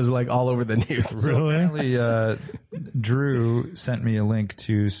 and that was like all over the news. Really? Apparently, Drew sent me a link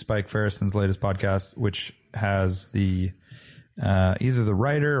to Spike Ferrison's latest podcast, which has the either the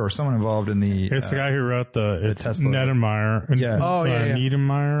writer or someone involved in the. It's the guy who wrote it's Tesla. Nedemeyer. Yeah. Oh yeah.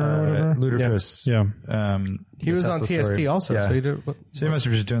 Niedermeyer or whatever. Ludacris. Yeah. He was on TST story. also. Yeah. So he did. So he must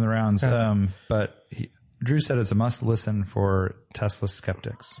have just doing the rounds. But Drew said it's a must listen for Tesla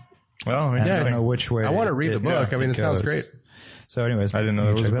skeptics. Oh, And I don't know which way. I want to read the book. I mean, it sounds great. So anyways, I didn't know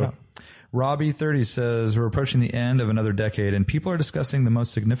there was check a that book. out. Robbie30 says we're approaching the end of another decade and people are discussing the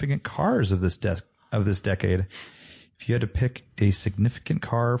most significant cars of this decade. If you had to pick a significant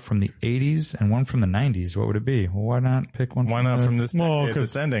car from the 80s and one from the 90s, what would it be? Well, why not pick one Why not from this? Well,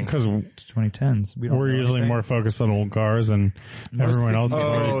 because ending. because 2010s? we're usually more focused on old cars and everyone else is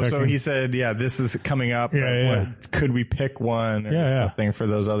already picking. So he said, yeah, this is coming up. Yeah. Could we pick one or something for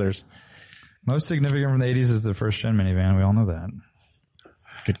those others? Most significant from the 80s is the first gen minivan. We all know that.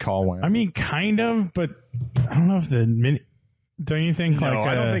 Could call one. I mean, kind of, but I don't know if the mini. Don't you think? No,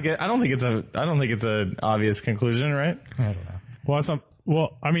 like I don't think it's an obvious conclusion, right? I don't know.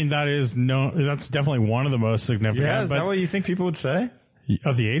 Well, I mean, that's definitely one of the most significant. Yeah, is that what you think people would say?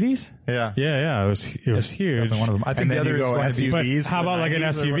 Of the 80s? Yeah. Yeah. It was huge. Definitely one of them. I think And the then other you is go going to be. SUVs. But how about like an 90s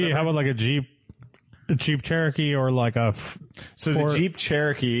or SUV? whatever? How about like a Jeep Cherokee or like a So the Jeep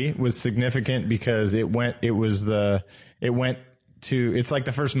Cherokee was significant because it's like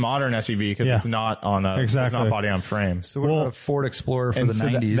the first modern SUV because it's not on it's not body on frame. So what about a Ford Explorer for the so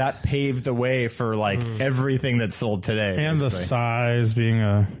 90s? that paved the way for like everything that's sold today. and the basically. size being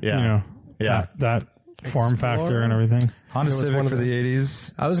that form factor and everything. Honda Civic for the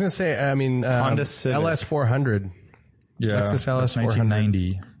 80s. I was gonna say, I mean, Honda Civic. LS400. Yeah. Lexus LS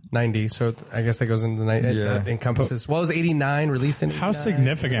 1990. 90, so I guess that goes into the that encompasses. Well, it was 89, released in 89. How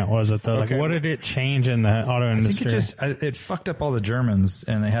significant was it though? Like, what did it change in the auto industry? I think it fucked up all the Germans,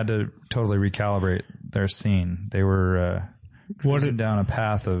 and they had to totally recalibrate their scene. They were cruising down a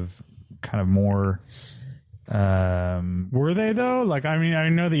path of kind of more. Were they though? Like, I mean, I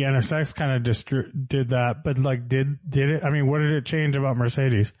know the NSX kind of did that, but like, did it? I mean, what did it change about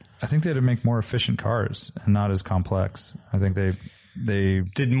Mercedes? I think they had to make more efficient cars and not as complex. I think they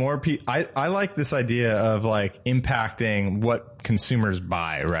did more people. I like this idea of like impacting what consumers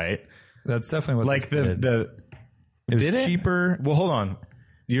buy, right? That's definitely what Like this did. It was cheaper. Well, hold on.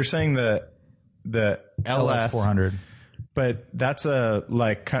 You're saying the LS 400. but it's a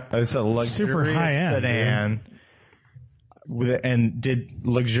luxurious Super high-end, sedan. And did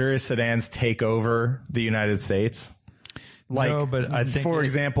luxurious sedans take over the United States? Like, No, but I think for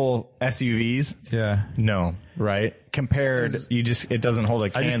example, SUVs. Yeah. No, right? Compared, it doesn't hold a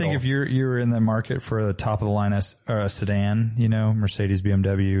candle. I just think if you're in the market for the top of the line sedan, Mercedes,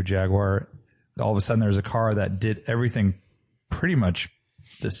 BMW, Jaguar, all of a sudden there's a car that did everything pretty much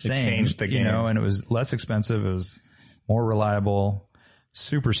the same. changed the game. And it was less expensive. It was more reliable,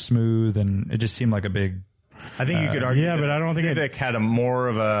 super smooth, and it just seemed like a big I think you could argue. yeah, but I don't think Civic had a more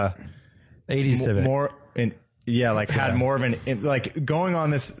of a 80s Civic. Yeah, like had more of like going on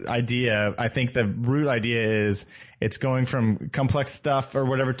this idea. I think the root idea is it's going from complex stuff or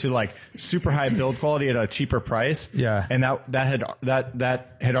whatever to like super high build quality at a cheaper price. Yeah. And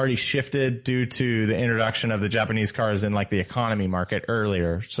that had already shifted due to the introduction of the Japanese cars in like the economy market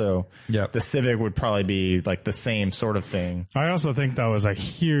earlier. So Yep. the Civic would probably be like the same sort of thing. I also think that was a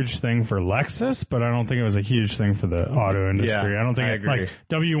huge thing for Lexus, but I don't think it was a huge thing for the auto industry. Yeah, I don't think I it, agree. like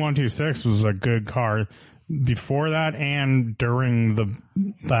W126 was a good car before that and during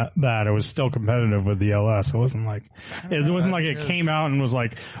that it was still competitive with the LS. It wasn't like it came out and was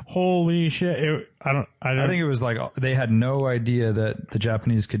like, holy shit. I think it was like they had no idea that the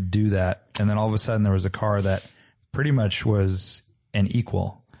Japanese could do that, and then all of a sudden there was a car that pretty much was an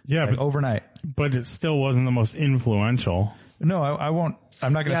equal. Yeah, like but overnight. But it still wasn't the most influential. No, I won't.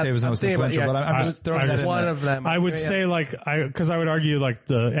 I'm not going to say it was the most influential, but I'm just throwing that in one there. of them. I would say because I would argue like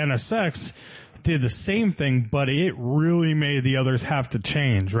the NSX did the same thing, but it really made the others have to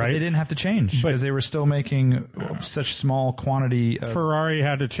change, right? They didn't have to change because they were still making such small quantity. Ferrari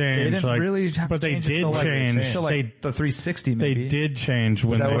had to change. They didn't really have but to they change did until change. Until like the 360 maybe. They did change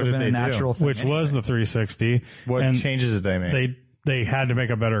when that they would have been a do, natural thing which was the 360. What and changes did they make? They had to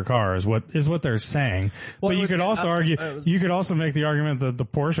make a better car is what they're saying. But you could also argue, you could also make the argument that the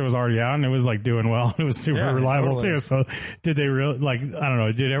Porsche was already out and it was like doing well and it was super reliable totally. too. So did they really I don't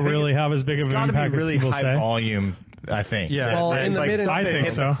know, did it really have as big of an impact really as people high say? volume, I think. Yeah. Well, That, in the like, mid- I think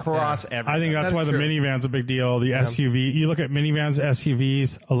so. Across everything. I think that's why the minivan's a big deal. The SUV, you look at minivans,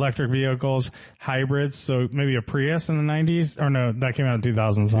 SUVs, electric vehicles, hybrids. So maybe a Prius in the 90s, or no, that came out in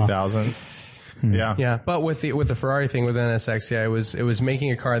 2000s. Huh? 2000. Yeah. Yeah, but with the Ferrari thing with NSX, it was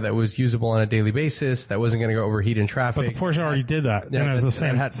making a car that was usable on a daily basis, that wasn't going to go overheat in traffic. But the Porsche already did that. And it was the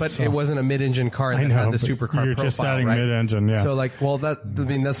same. It wasn't a mid-engine car that had the supercar You're profile, just adding right? mid-engine, yeah. So like, well, that's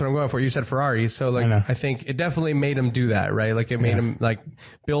what I'm going for. You said Ferrari, so like, I think it definitely made him do that, right? Like, it made him like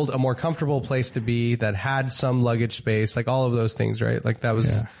build a more comfortable place to be that had some luggage space, like all of those things, right? Like that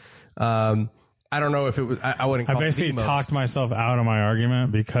was, I don't know if it was. I wouldn't. Call I basically it the most. talked myself out of my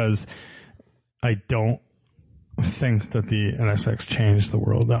argument because I don't think that the NSX changed the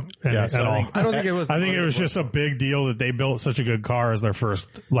world at all. I don't think it was. I think it was just a big deal that they built such a good car as their first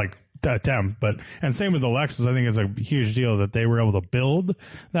attempt. And same with the Lexus. I think it's a huge deal that they were able to build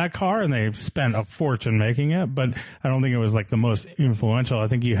that car and they spent a fortune making it. But I don't think it was like the most influential. I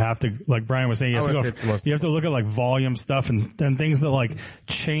think you have to, like Brian was saying, you have to look at like volume stuff and things that like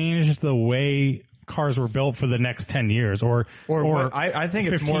changed the way cars were built for the next 10 years or I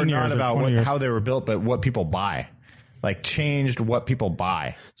think it's more not about how they were built, but what people buy. Like changed what people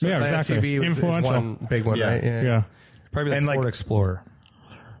buy. So yeah, the exactly. SUV is one big one, right? Yeah. Probably the Ford Explorer.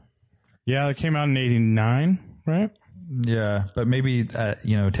 Yeah, it came out in 89, right? Yeah, but maybe take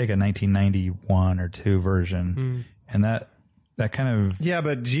a 1991 or 2 version, and that kind of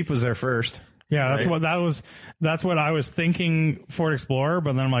but Jeep was there first. Yeah, that's what I was thinking Ford Explorer,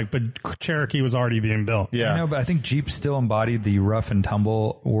 but then I'm like, but Cherokee was already being built. Yeah. I know, but I think Jeep still embodied the rough and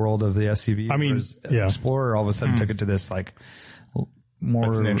tumble world of the SUV. I mean, Explorer all of a sudden took it to this like more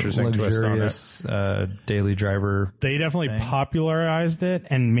That's an interesting twist on luxurious daily driver. They definitely popularized it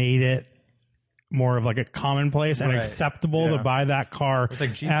and made it more of like a commonplace and acceptable to buy that car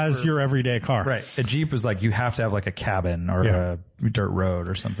like as your everyday car. Right. A Jeep was like, you have to have like a cabin or a dirt road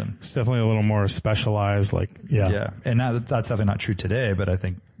or something. It's definitely a little more specialized, Yeah. And now that's definitely not true today, but I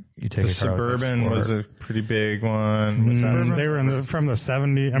think you take The a car Suburban like was a pretty big one. They were from the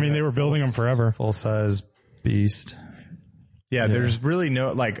 70s. I mean, they were building them forever. Full size beast. Yeah, there's really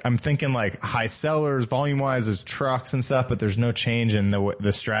no, like, I'm thinking like high sellers volume wise is trucks and stuff, but there's no change in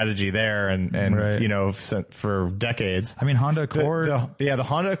the strategy there and for decades. I mean, Honda Accord. The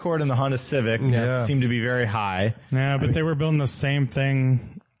Honda Accord and the Honda Civic seem to be very high. Yeah, but they were building the same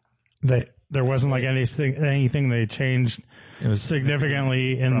thing. There wasn't like anything they changed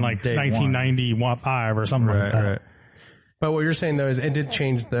significantly in like 1995 or something like that. Right. But what you're saying though is it did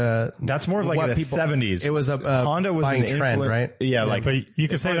change the. That's more of like the 70s. It was a Honda was buying an trend, right? Yeah, like, but you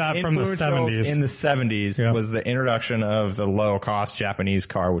could say that from the 70s. In the 70s was the introduction of the low cost Japanese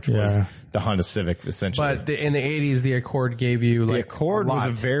car, which was the Honda Civic essentially. But in the 80s, the Accord gave you the like Accord was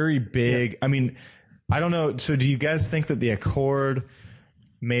a very big. I mean, I don't know. So do you guys think that the Accord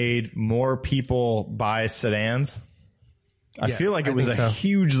made more people buy sedans? I feel like it was a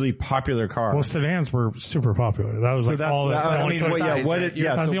hugely popular car. Well, sedans were super popular. That was like all the only choice.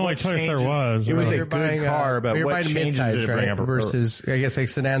 That's the only choice there was. It was a You're good buying car, but you're what buying changes mid-size, did it bring right? up? Versus, I guess like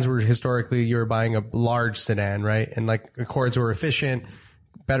sedans were historically you were buying a large sedan, right? And like Accords were efficient,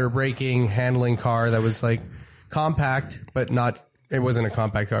 better braking, handling car that was like compact, but not. It wasn't a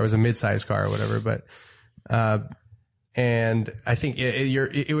compact car. It was a mid-size car or whatever, but. And I think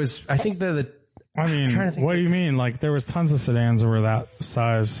it was. I think the I mean, what do you mean? Like there was tons of sedans that were that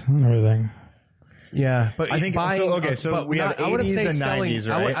size and everything. Yeah, but I think so we have 80s and 90s,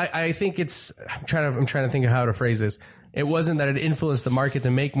 right? I think it's. I'm trying to think of how to phrase this. It wasn't that it influenced the market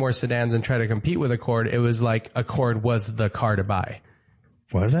to make more sedans and try to compete with Accord. It was like Accord was the car to buy.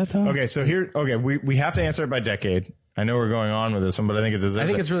 Was that though? Okay, so we have to answer it by decade. I know we're going on with this one, but I think it deserves it. I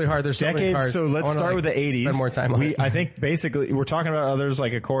think it's really hard. There's so many cars. So let's start with the 80s. Spend more time on it. I think basically we're talking about others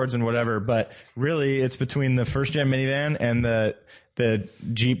like Accords and whatever, but really it's between the first gen minivan and the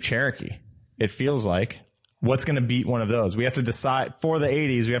Jeep Cherokee. It feels like. What's going to beat one of those? We have to decide for the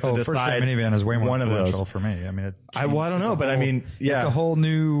 80s. We have to decide. First gen minivan is way more one of those for me. I mean, I don't know, but I mean, yeah, it's a whole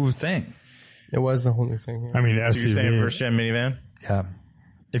new thing. It was the whole new thing. Yeah. I mean, so you're saying first gen minivan? Yeah.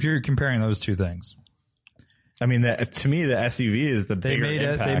 If you're comparing those two things, I mean, to me, the SUV is the bigger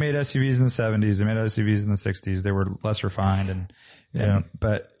impact. They made SUVs in the 70s. They made SUVs in the 60s. They were less refined,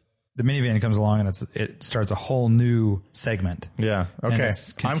 but the minivan comes along and it starts a whole new segment. Yeah. Okay.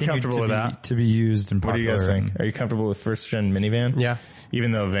 I'm comfortable with that. To be used in popular. What do you guys think? Are you comfortable with first gen minivan? Yeah.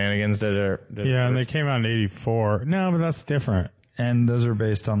 Even though Vanagons did yeah, and they came out in 84. No, but that's different. And those are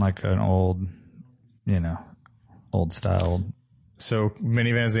based on like an old style. So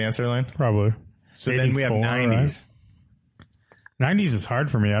minivan's the answer, Lane? Probably. So then we have 90s. Right? 90s is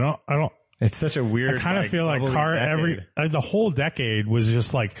hard for me. I don't. It's such a weird. I kind of feel like the whole decade was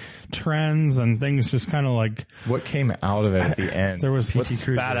just like trends and things just kind of like. What came out of it at the end? There was what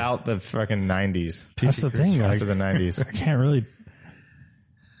spat out the fucking 90s. That's the thing. After the 90s, I can't really.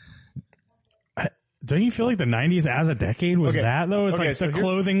 Don't you feel like the 90s as a decade was that though? It's like the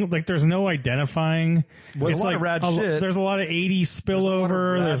clothing, like there's no identifying. Well, it's like rad shit. There's a lot of 80s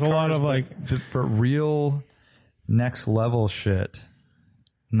spillover. There's a lot of like, but real next level shit.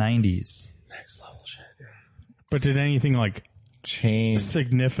 90s. Next level shit. But did anything like change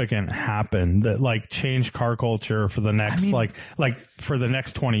significant happen that like changed car culture for the next like for the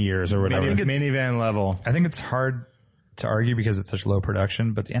next 20 years or whatever? Minivan level. I think it's hard to argue because it's such low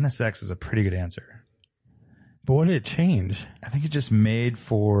production, but the NSX is a pretty good answer. But what did it change? I think it just made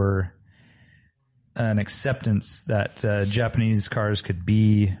for an acceptance that Japanese cars could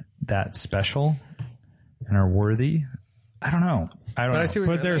be that special and are worthy. I don't know.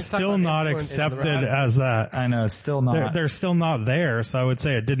 But they're still not accepted as that. I know, it's still not. They're still not there, so I would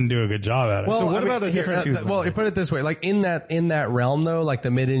say it didn't do a good job at it. Well, so what about the difference? Well, you put it this way, like in that realm though, like the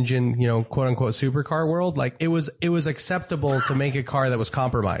mid-engine, quote unquote supercar world, like it was acceptable to make a car that was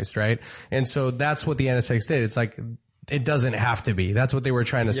compromised, right? And so that's what the NSX did. It's like, it doesn't have to be. That's what they were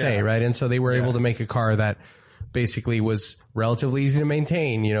trying to say, right? And so they were able to make a car that basically was relatively easy to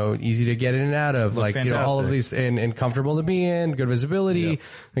maintain, easy to get in and out of, like, all of these and comfortable to be in, good visibility.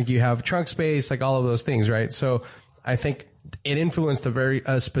 Like you have trunk space, like all of those things, right? So I think it influenced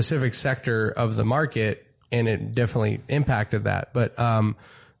a specific sector of the market and it definitely impacted that. But,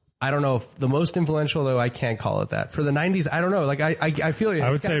 I don't know if the most influential though, I can't call it that. For the 90s, I don't know. Like I feel I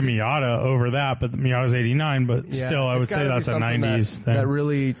would say Miata over that, but Miata's 89, but still I would say that's a 90s thing.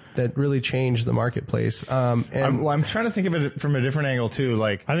 That really changed the marketplace. I'm trying to think of it from a different angle too.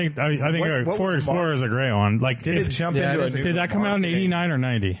 Like I think Ford Explorer is a great one. Like did that come out in 89 or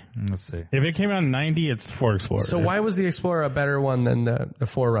 90? Let's see. If it came out in 90, it's Ford Explorer. So why was the Explorer a better one than the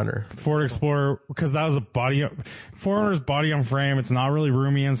 4Runner? Ford Explorer, because that was a 4Runner's body on frame. It's not really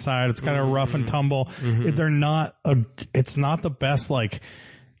roomy inside. It's kind of rough and tumble. It's not the best, like,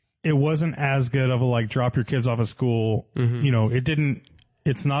 it wasn't as good of a, like, drop your kids off of school.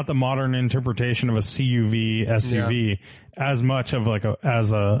 It's not the modern interpretation of a CUV SUV as much of like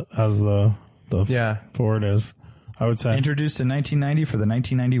as the Ford is, I would say. Introduced in 1990 for the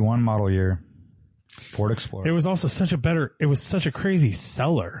 1991 model year. Ford Explorer. It was also such a crazy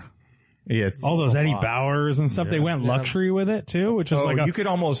seller. Yeah, it's all those Eddie Bauers and stuff. They went luxury with it too, which is we could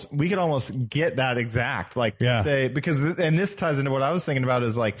almost get that exact, like, to say, because, and this ties into what I was thinking about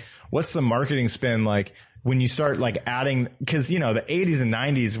is like, what's the marketing spin like when you start like adding, cause the 80s and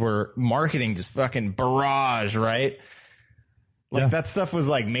 90s were marketing just fucking barrage, right? Like that stuff was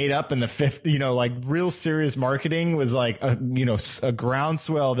like made up in the 50s, like real serious marketing was like a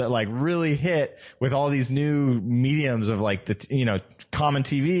groundswell that like really hit with all these new mediums of like the, common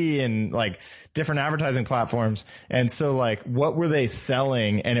TV and like different advertising platforms. And so like, what were they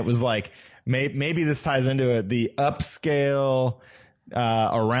selling? And it was like, maybe this ties into it, the upscale,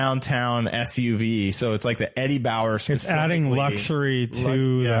 around town SUV. So it's like the Eddie Bauer. It's adding luxury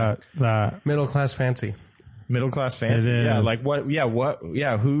to that middle class fancy. Middle class fancy. Yeah. Like what? Yeah. What?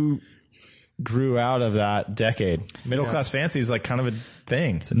 Yeah. Who grew out of that decade. Middle class fancy is like kind of a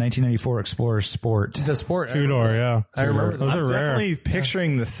thing. It's a 1994 Explorer Sport. The Sport. Two-door, yeah. I remember Those are rare. Definitely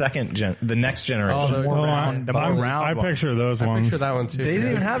picturing the next generation. Oh, the more more round, the more round I one. picture those I ones. picture that one too. They didn't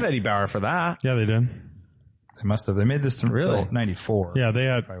even have Eddie Bauer for that. Yeah, they did. They must have. They made this until 94. Yeah, they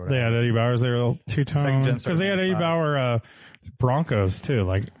had Eddie Bauer's. They were two-tone Second gen because they had Eddie 75. Bauer Broncos too,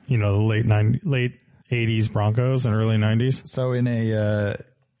 like the late 80s Broncos and early 90s. So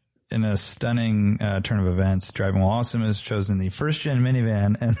in a stunning turn of events, Driving While Awesome has chosen the first gen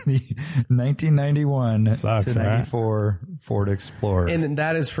minivan and the 1991 Sucks, to 94 Ford Explorer. And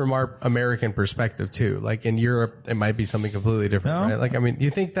that is from our American perspective too. Like in Europe, it might be something completely different, No. right? Like, I mean, you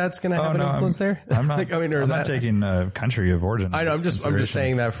think that's going to have an influence there? I'm not. Like, I mean, or I'm not that- taking country of origin. I know. I'm just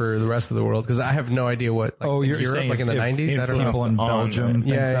saying that for the rest of the world because I have no idea what. Like, Oh, in you're Europe, saying like in the if 90s. I don't know. people in on Belgium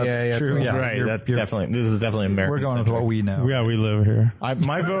think Yeah, that's yeah, true. yeah, Right. That's definitely. This is definitely American. We're going with centric. what we know. Yeah, we live here.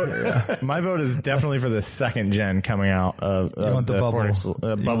 My vote is definitely for the second gen coming out of want the Ford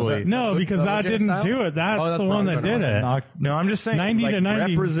bubble. bubbly. No, because that Gen didn't style? do it. That's Oh, that's the one wrong. that did it. No, I'm just saying 90 like to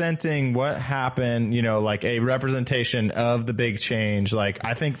 90. representing what happened, like a representation of the big change. Like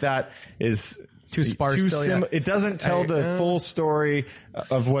I think that is Too sparse still, yeah. It doesn't tell the full story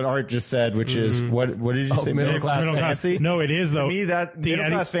of what Art just said, which is what did you say? middle class fancy? No, it is though. To me, that the middle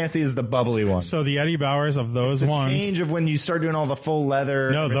Eddie, class fancy is the bubbly one. so the Eddie Bauers of those the ones. change of when you start doing all the full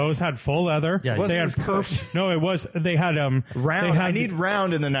leather. No, those had full leather. Yeah, they had wasn't as perf. No, it was. They had round. They had, I need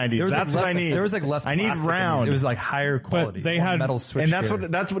round in the 90s. There was That's like what I less, need. There was like less. I need plastic in these. round. It was like higher quality. they More had- metal switch. And that's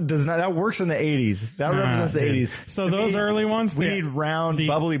what does not, that works in the 80s. That represents the 80s. So To those me, early ones, we they- need round, the-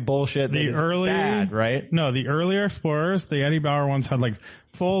 bubbly bullshit. the that is early bad, right? No, the earlier Explorers, the Eddie Bauer ones had like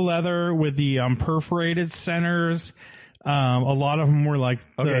full leather with the perforated centers. A lot of them were like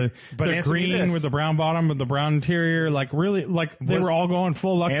Okay, but the answer me green this. with the brown bottom with the brown interior. Like really, like they Was- were all going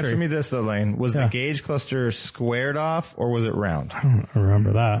full luxury. Answer me this though, Lane. Was Yeah. the gauge cluster squared off or was it round? I don't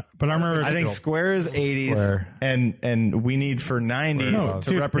remember that, but I remember. I think square is 80s Square. and we need for 90s no, to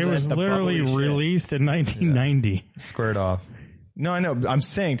dude, it represent was the literally bubbly shit. released in 1990. squared off. No, I know. I'm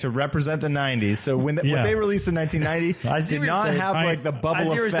saying to represent the 90s. So when what Yeah. they released in 1990 I see did what you're not saying. have like the I see bubble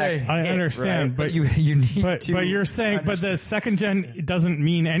what you're effect. saying. I hit, understand, right? but You need But to. you're saying, but the second gen doesn't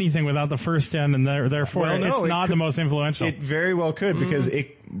mean anything without the first gen, and therefore Well, no, it's it not the could- most influential. It very well could because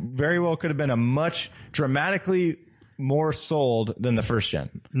it very well could have been a much dramatically more sold than the first gen.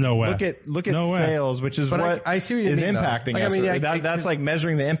 No way. Look at No way. sales, which is But what I see what you is mean, though. impacting Like, I us. mean, yeah, That's like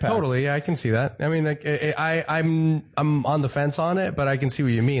measuring the impact. Totally, yeah, I can see that. I mean, like, I'm on the fence on it, but I can see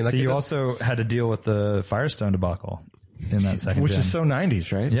what you mean. Like, So it you does- also had to deal with the Firestone debacle in that second Which gen. is so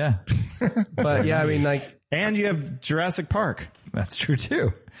 90s, right? Yeah, but yeah, I mean, like And you have Jurassic Park. that's true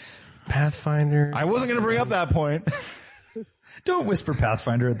too. Pathfinder. I wasn't going to bring up that point. Don't whisper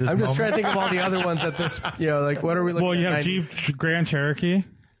Pathfinder at this I'm moment. just trying to think of all the other ones at this. Like, what are we looking? Well, you at have 90s? Jeep Grand Cherokee.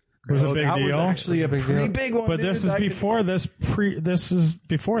 Was a big that deal. was actually a big pretty deal. big one. But dude. this is That could- before this This is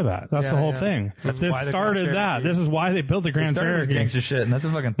before that. That's the Yeah, whole yeah. thing. This why the started Grand that. Cherokee- This is why they built the Grand Started as Cherokee. gangster shit, and that's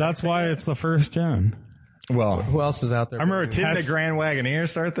a fucking. That's why it's the first gen. Well, Who else was out there? I remember didn't the test. Grand Wagoneer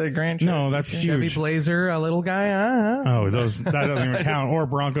start the Grand Cherokee? No, that's Chevy huge. Blazer, a little guy. Oh, that doesn't even count. Or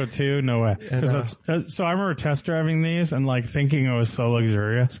Bronco 2, no way. 'Cause that's, so I remember test driving these and like thinking it was so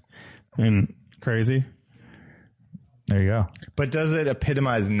luxurious and crazy. There you go. But does it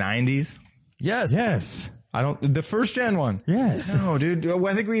epitomize 90s? Yes. Yes. I don't. The first gen one. Yes. No, dude. Well,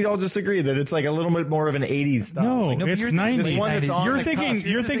 I think we all just agree that it's like a little bit more of an 80s style. No, Like, but it's you're thinking 90s. this one that's on You're the thinking cusp.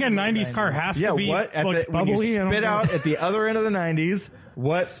 you're thinking 90s car has yeah, to be what at look the, when bubbly. you I don't spit know. out at the other end of the 90s?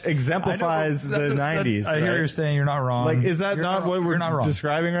 What exemplifies the 90s? I hear right? you're saying you're not wrong. Like, is that You're not what we're you're not wrong.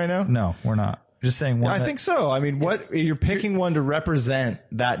 describing right now? No, we're not. Just saying one. I think so. I mean, what you're picking one to represent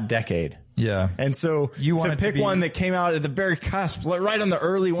that decade. Yeah. And so You want to it to pick be- one that came out at the very cusp, like right on the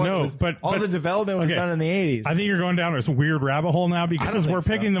early one. No, was- but all the development was okay. done in the 80s. I think you're going down this weird rabbit hole now because think we're so.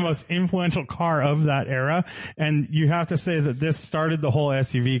 picking the most influential car of that era, and you have to say that this started the whole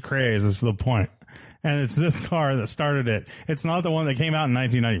SUV craze. Is the point, and it's this car that started it. It's not the one that came out in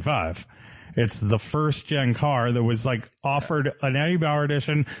 1995. It's the first gen car that was like offered an Eddie Bauer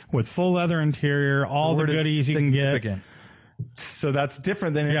edition with full leather interior, all the word is goodies you can get. significant. so that's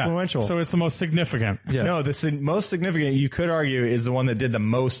different than Yeah. influential. So it's the most significant. Yeah. No, the most significant, you could argue, is the one that did the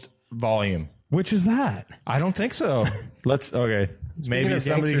most volume. Which is that? I don't think so. Okay. Speaking Maybe of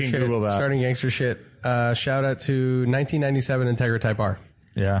somebody gangster can shit, Google that. Starting gangster shit. Shout out to 1997 Integra Type R.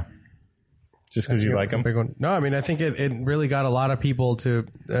 Yeah. Just because you like It's a them. big one. No, I mean, I think it really got a lot of people to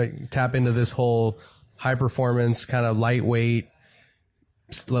tap into this whole high performance, kind of lightweight,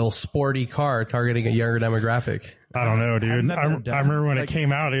 little sporty car targeting a younger demographic. I don't know, dude. never I done remember when it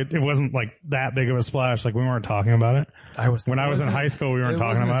came out, it wasn't like that big of a splash. Like we weren't talking about it. When I was in high school, we weren't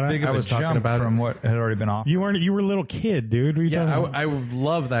talking about big it. of I was a talking jump about it. from what had already been off. You weren't. You were a little kid, dude. What are you talking about? I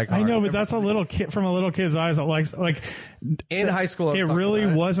love that car. I know, but that's a little kid from a little kid's eyes that likes like. in high school. I was It talking really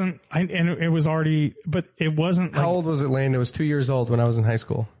about it. wasn't. And it was already, but it wasn't. How Like, old was it, Lane? It was 2 years old when I was in high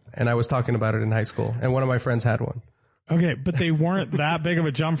school, and I was talking about it in high school, and one of my friends had one. okay, but they weren't that big of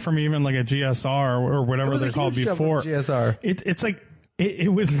a jump from even like a GSR or whatever they're called before. GSR. It's like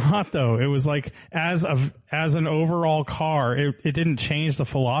it was not though. It was like as an overall car, it didn't change the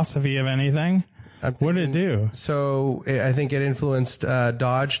philosophy of anything. What did it do? So I think it influenced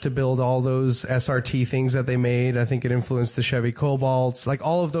Dodge to build all those SRT things that they made. I think it influenced the Chevy Cobalts, like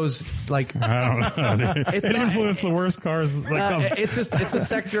all of those. Like I don't know, dude. It influenced the worst cars. Like it's a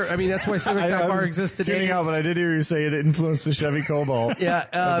sector. I mean, that's why Civic Type R exists today. tuning out, but I did hear you say it influenced the Chevy Cobalt. Yeah,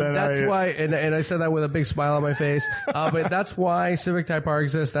 then that's I- why, and I said that with a big smile on my face. But that's why Civic Type R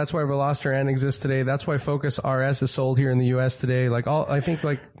exists. That's why Veloster N exists today. That's why Focus RS is sold here in the U.S. today. Like I think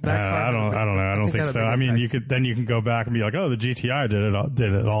like that. car- I don't know. I don't think that had so. a big I mean, impact. you can go back and be like, oh, the GTI did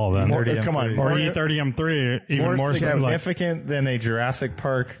it all then. Come on, Or E30 M3, even more so. Like, significant than a Jurassic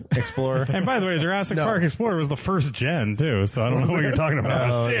Park Explorer. and by the way, Jurassic No. Park Explorer was the first gen too, so I don't know what you're talking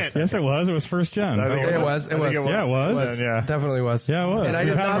about. Yes, it was. It was first gen. I think It was. I think Yeah, it was. Yeah. Definitely was. Yeah, it was. And I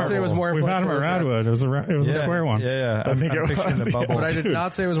We've did had not them say it was more We've had influential them at than that. Radwood. It was a square one. Yeah. I'm think it picturing was, the bubble. But I did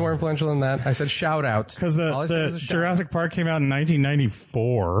not say it was more influential than that. I said shout out. Because All I said the was a shout Jurassic Park came out in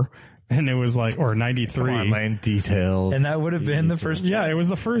 1994, and it was like, or 93. Come on, Lane. Details. And that would have been the first. Yeah, it was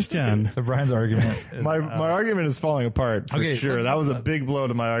the first gen. So Brian's argument. Is, my argument is falling apart for Okay, sure. let's That was a talk big blow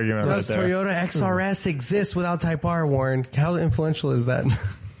to my argument Does right there. Toyota XRS exist without Type R, Warren? How influential is that?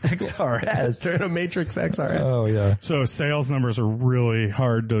 XRS. Toyota Matrix XRS. Oh yeah. So sales numbers are really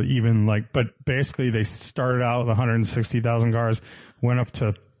hard to even like, but basically they started out with 160,000 cars, went up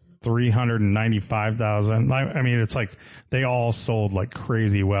to 395,000. I mean, it's like they all sold like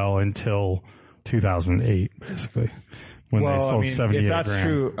crazy well until 2008, basically, when they sold 78 if that's grand.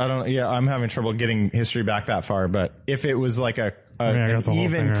 true, I don't. Yeah, I'm having trouble getting history back that far. But if it was like I got an the whole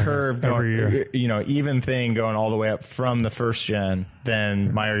even thing right here. curve Every going, even thing going all the way up from the first gen,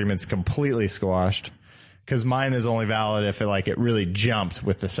 then my argument's completely squashed. Because mine is only valid if it really jumped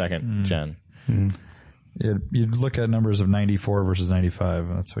with the second gen. You'd look at numbers of 94 versus 95,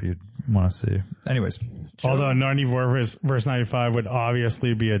 and that's what you'd want to see. Anyways, Although 94 versus 95 would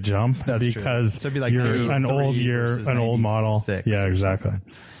obviously be a jump because So it'd be like you're an 93 old year, versus an old model. 96 Yeah, or exactly.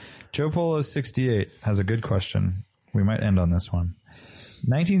 Joe Polo 68 has a good question. We might end on this one.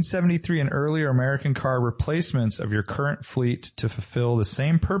 1973 and earlier American car replacements of your current fleet to fulfill the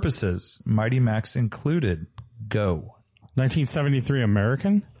same purposes, Mighty Max included. Go. 1973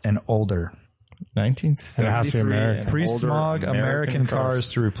 American? And older. 1973. It has to be American. Pre-smog American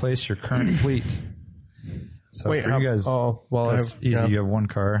cars to replace your current fleet. So Wait, for you guys, that's easy. yeah. You have one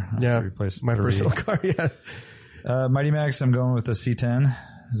car. You have to replace my 3. personal car. Yeah. Mighty Max, I'm going with a C10.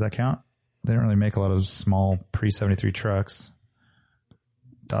 Does that count? They don't really make a lot of small pre-73 trucks.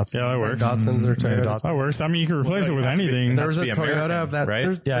 Datsun. Yeah, that works. Datsuns or Maybe Toyotas. Datsun. That works. I mean, you can replace it with anything. There was a be Toyota American, of that.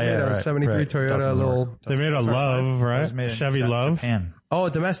 right? They made a 73 right. Toyota Datsun's little. They made a Love, right? Made in Chevy Love. Japan. Oh,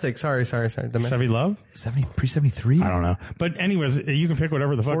 domestic. Sorry. Domestic. Chevy Love? Pre-73? I don't know. But anyways, you can pick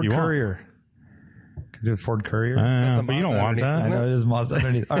whatever the fuck Ford you Courier. Could do a Ford Courier. That's a want. But you don't Mazda want underneath, that. I isn't know it is Mazda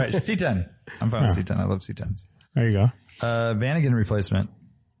underneath. All right, C10. I'm fine with Yeah. C10. I love C10s. There you go. Vanagon replacement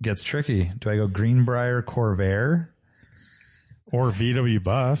gets tricky. Do I go Greenbrier Corvair Or VW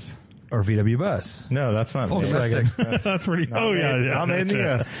Bus. or VW Bus? No, that's not Volkswagen. That's pretty. Oh yeah, yeah. Not made in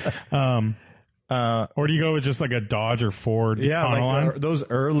the US. Or do you go with just like a Dodge or Ford? Yeah, Econoline? like those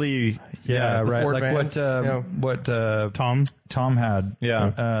early. Yeah, right. Ford Like vans. what Tom. Tom had.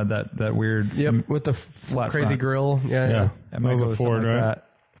 Yeah. That weird. Yep. With the crazy front. grill. Yeah. Yeah, I might that was go a with Ford, something like right? that.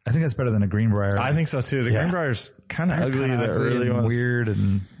 I think that's better than a Greenbrier. I think so too. The Greenbrier's kind of ugly. Kinda The ugly early and ones. weird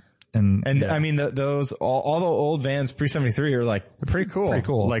and I mean, those all the old vans pre-73 are like they're pretty cool. Pretty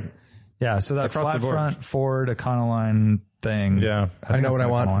cool. Like yeah. So that Across the flat board. front Ford Econoline thing. Yeah. I know think what that's I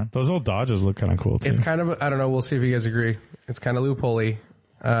want. Econoline. Those old Dodges look kind of cool too. It's kind of, I don't know, we'll see if you guys agree. It's kind of loophole-y.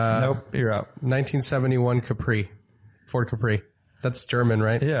 Nope, you're out. 1971 Capri. Ford Capri. That's German,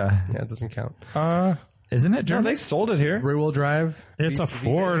 right? Yeah. Yeah, it doesn't count. Isn't it no, German? they sold it here. Rear-wheel drive. It's a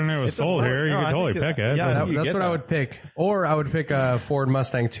Ford and it was sold here. You No, could I totally think pick it- it. yeah, Doesn't- you That's get what I that. would pick. Or I would pick a Ford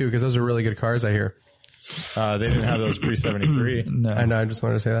Mustang too, because those are really good cars, I hear. They didn't have those pre-73. No. I know, I just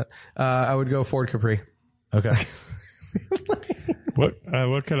wanted to say that. I would go Ford Capri. Okay.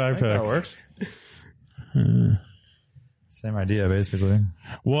 What could I pick? That works. Same idea, basically.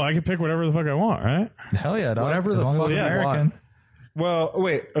 Well, I can pick whatever the fuck I want, right? Hell yeah, dog. Whatever As the long as fuck it's you American. Well,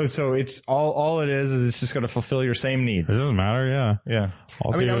 wait. Oh, so it's all it is it's just going to fulfill your same needs. It doesn't matter. Yeah. Yeah.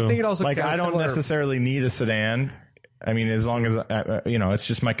 I'll I mean, I was do- thinking also Like kinda I don't similar- necessarily need a sedan. I mean, as long as it's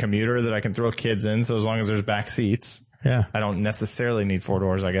just my commuter that I can throw kids in. So as long as there's back seats, Yeah. I don't necessarily need 4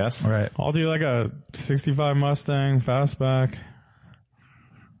 doors. I guess. Right. I'll do like a 65 Mustang fastback.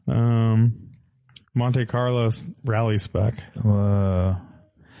 Monte Carlo rally spec.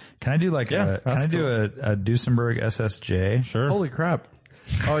 Can I do like Yeah, can I that's do a Duesenberg SSJ? Sure. Holy crap!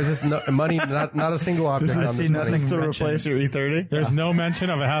 Oh, is this money? Not a single object on I this see money. nothing To mentioned. replace your E30. There's no mention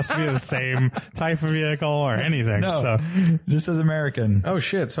of it has to be the same type of vehicle or anything. No, So just as American. Oh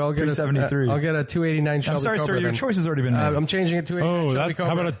shit! So I'll get 373. I'll get a 289 Shelby I'm sorry, Cobra sir. Your then. choice has already been made. I'm changing it to 289 oh, Shelby that's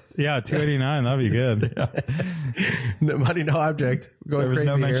Cobra. how about 289? That'd be good. No money, no object. Going there was crazy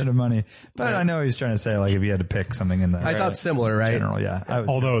no mention here. of money, but I know he's trying to say like if you had to pick something in the I thought similar, right? general, yeah. I was,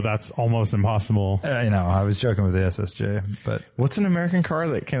 Although that's almost impossible. I was joking with the SSJ, but What's an American car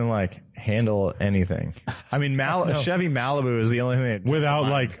that can like handle anything? I mean, Chevy Malibu is the only thing. That Without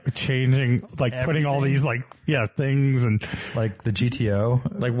like changing, like putting all these like, things and like the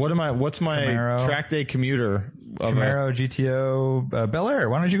GTO, like, what's my Camaro. track day commuter? Of Camaro, GTO, Bel Air.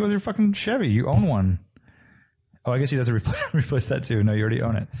 Why don't you go with your fucking Chevy? You own one. Oh, I guess you have to replace that too. No, you already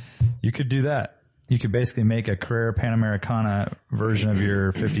own it. You could do that. You could basically make a Carrera Panamericana version of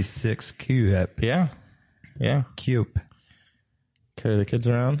your 56 Coupe. Yeah. Coupe. Carry the kids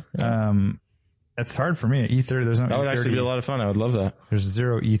around. That's hard for me. E30, there's no That would E30. actually be a lot of fun. I would love that. There's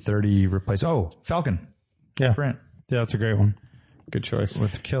zero E30 replace. Oh, Falcon. yeah, Sprint. yeah, that's a great one. Good choice.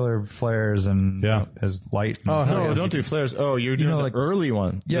 With killer flares and Yeah. as light. Oh, hell No, yeah. don't do flares. Oh, you're doing the like- early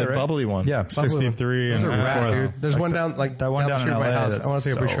one. Yeah, the right. bubbly one. Yeah, 63 Those and are rad, before dude. There's one down like that one down the down in street of my LA house. that's I want to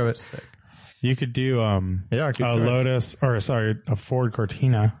take a picture of it. so You could do Yeah, good a choice. Lotus a Ford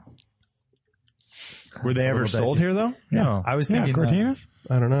Cortina. Were they ever little sold dicey. here though? No. I was Yeah, thinking Cortinas?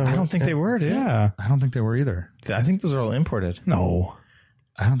 I don't know. I don't think they were, dude. Yeah. I don't think they were either. I think those are all imported. No.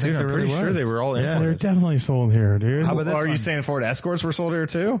 I don't Dude, think I'm they pretty really sure was. they were all Yeah. They're imported. definitely sold here, dude. How about this Are you one? saying Ford Escorts were sold here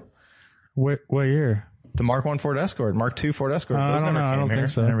too? What year? The Mark 1 Ford Escort, Mark 2 Ford Escort. I Those don't never know. I came don't here. think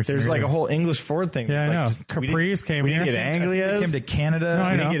so. Never came There's here like either. a whole English Ford thing. Yeah, I Like, know. just- we Caprice came we here. didn't get They Anglias. came to Canada. No,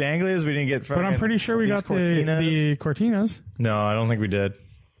 I We know. didn't get Anglias. We didn't get. But I'm pretty sure we these got Cortinas. the Cortinas. No, I don't think we did.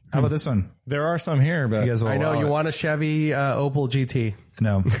 How about this one? There are some here, but You guys will I know allow you it. want a Chevy Opel GT.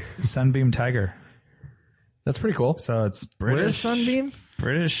 No. Sunbeam Tiger. That's pretty cool. So it's what British. is Sunbeam?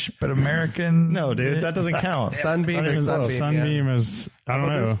 British, but American. No, dude, that doesn't count. Sunbeam is Sunbeam. Sunbeam is, I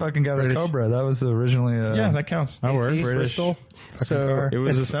don't This know. fucking guy, the British. Cobra. That was originally a. Yeah, that counts. That works. AC, British Bristol. So It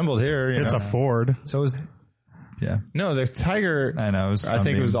was assembled here. You It's know. a Ford. So it was. Yeah. No, the Tiger. I know. It was I think it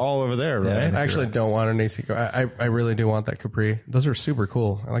Sunbeam. was all over there, right? Yeah. I actually don't want an AC car. I really do want that Capri. Those are super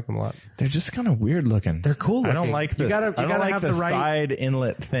cool. I like them a lot. They're just kind of weird looking. They're cool I don't looking. like You this. gotta- you I don't gotta like have the the right- side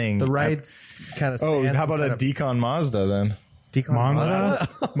inlet thing. The right kind of. Oh, stance how about a and setup. Decon Mazda then? Decon Monza?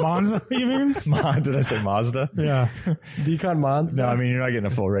 Monza, you mean? Did I say Mazda? Yeah. Decon Monza. No, I mean you're not getting a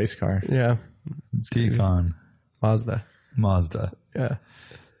full race car. Yeah, Decon. Mazda. Mazda. Yeah.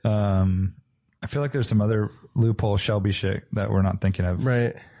 I feel like there's some other loophole Shelby shit that we're not thinking of.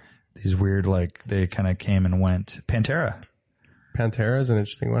 Right. These weird, like, they kind of came and went. Pantera. Pantera is an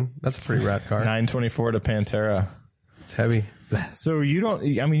interesting one. That's a pretty rad car. 924 to Pantera. It's heavy. So you don't,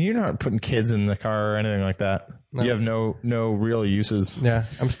 I mean, you're not putting kids in the car or anything like that. No. You have no real uses. Yeah,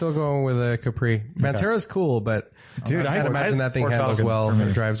 I'm still going with a Capri. Pantera's cool, but Dude, I can't imagine that thing Ford handles Falcon well for me.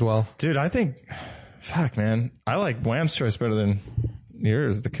 and drives well. Dude, I think, fuck man, I like Wham's choice better than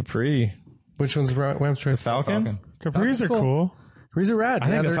yours, the Capri. Which one's Wham's choice? Falcon? Capris are cool. Capri's are rad. I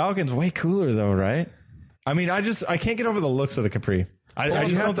think the they're- Falcon's way cooler though, right? I mean, I can't get over the looks of the Capri. I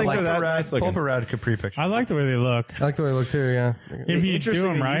just don't think they're that nice Pull looking. up a rad Capri picture. I like the way they look. I like the way they look too. Yeah. If you do Interesting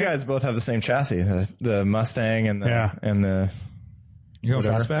them that right. You guys both have the same chassis, the Mustang and the Yeah. and the. You going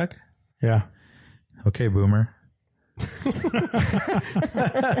Whatever. fastback? Yeah. Okay, boomer.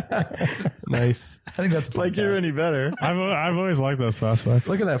 Nice. I think that's Like you're any better? I've always liked those fastbacks.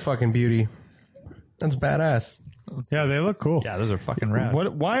 Look at that fucking beauty. That's badass. Yeah, they look cool. Yeah, those are fucking rad.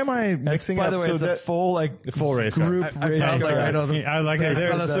 What? Why am I mixing By up? the way, so it's that, a full like full race car. group I race found car. I know the, I like it. the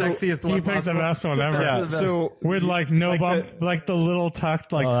sexiest He one picked the possible. best one ever. Yeah. So With like no bump, like the little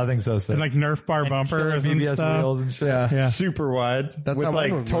tucked, like, Oh, I think so. Sick. like Nerf bar bumpers and BBS stuff. wheels and shit. Yeah. Yeah. super wide That's with how mine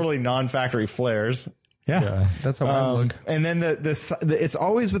like would work. totally non-factory flares. Yeah. That's how I look. And then the it's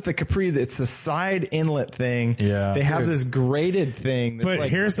always with the Capri. It's the side inlet thing. Yeah. They have this braided thing. That's But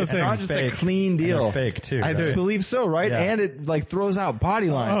like, here's the it's thing. not just Fake. a clean deal. And they're fake, too, I right? believe so, right? Yeah. And it like throws out body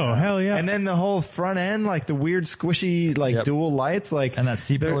lines. Oh, hell yeah. And then the whole front end, like the weird squishy, like Yep. dual lights, like And that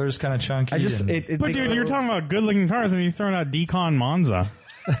seat they're- pillar is kind of chunky. I just, and- But dude, you're talking about good looking cars and he's throwing out Decon Monza.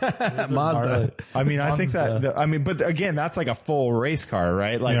 Mazda. I mean, I think Monza. that, but again, that's like a full race car,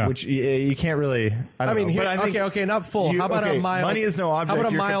 right? Like, Yeah. which you can't really, I mean, know. here, But I think okay, not full. How about a mild? Money is no object. How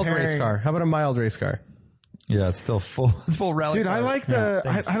about a You're mild race comparing- car? How about a mild race car? yeah, it's still full. It's full rally. Dude, I car. like the,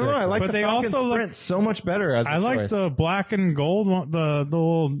 I don't know, I like But the they Falcon also look- Sprint so much better as a I like choice. the black and gold one, the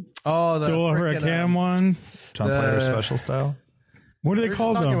little Oh, the dual frickin', Huracan one. John Player the- special style. What do they We're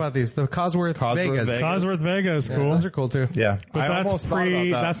call just talking them? about these. The Cosworth, Vegas. Vegas. Cosworth Vega is Yeah, cool. those are cool too. Yeah. But I that's almost thought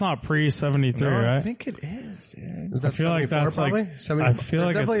pre. about that. That's not pre 73, No, I right? think it is, dude. Is that I feel like 74 that's like- probably? 70, I feel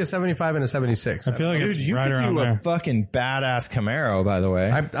like definitely it's- a 75 and a 76. I feel like Dude, it's you right could around do a there. fucking badass Camaro, by the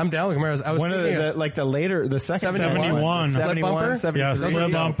way. I'm down with Camaros. I was One of thinking the, like the later, the second 71. one. Split 71, bumper? 73. Yeah, Those are split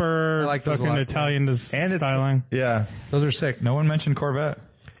dope. bumper, I like those a fucking lot. Italian And it's, styling. yeah. those are sick. No one mentioned Corvette.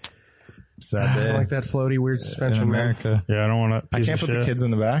 Sad day I like that floaty weird in suspension. Man. America. Yeah, I don't want to. I can't put the kids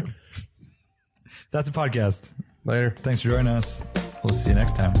in the back. That's a podcast. Later. Thanks for joining us. We'll see you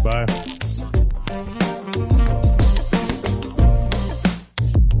next time. Bye.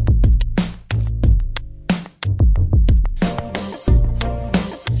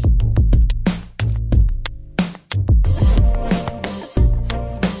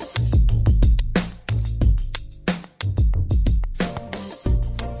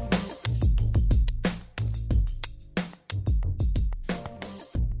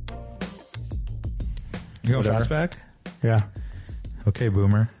 You go fastback? Yeah. Okay,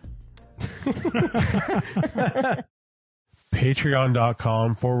 boomer.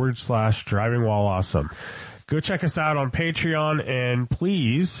 Patreon.com/driving while awesome. Go check us out on Patreon and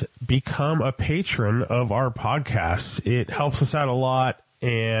please become a patron of our podcast. It helps us out a lot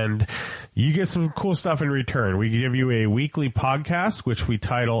and you get some cool stuff in return. We give you a weekly podcast, which we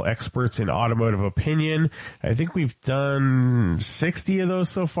title Experts in Automotive Opinion. I think we've done 60 of those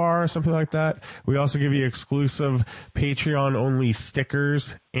so far, something like that. We also give you exclusive Patreon only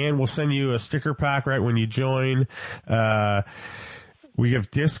stickers and we'll send you a sticker pack right when you join. We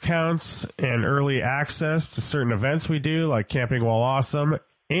give discounts and early access to certain events we do, like Camping While Awesome,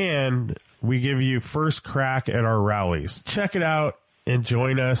 and we give you first crack at our rallies. Check it out and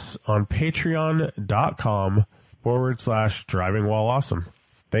join us on patreon.com/driving while awesome.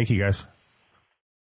 Thank you guys.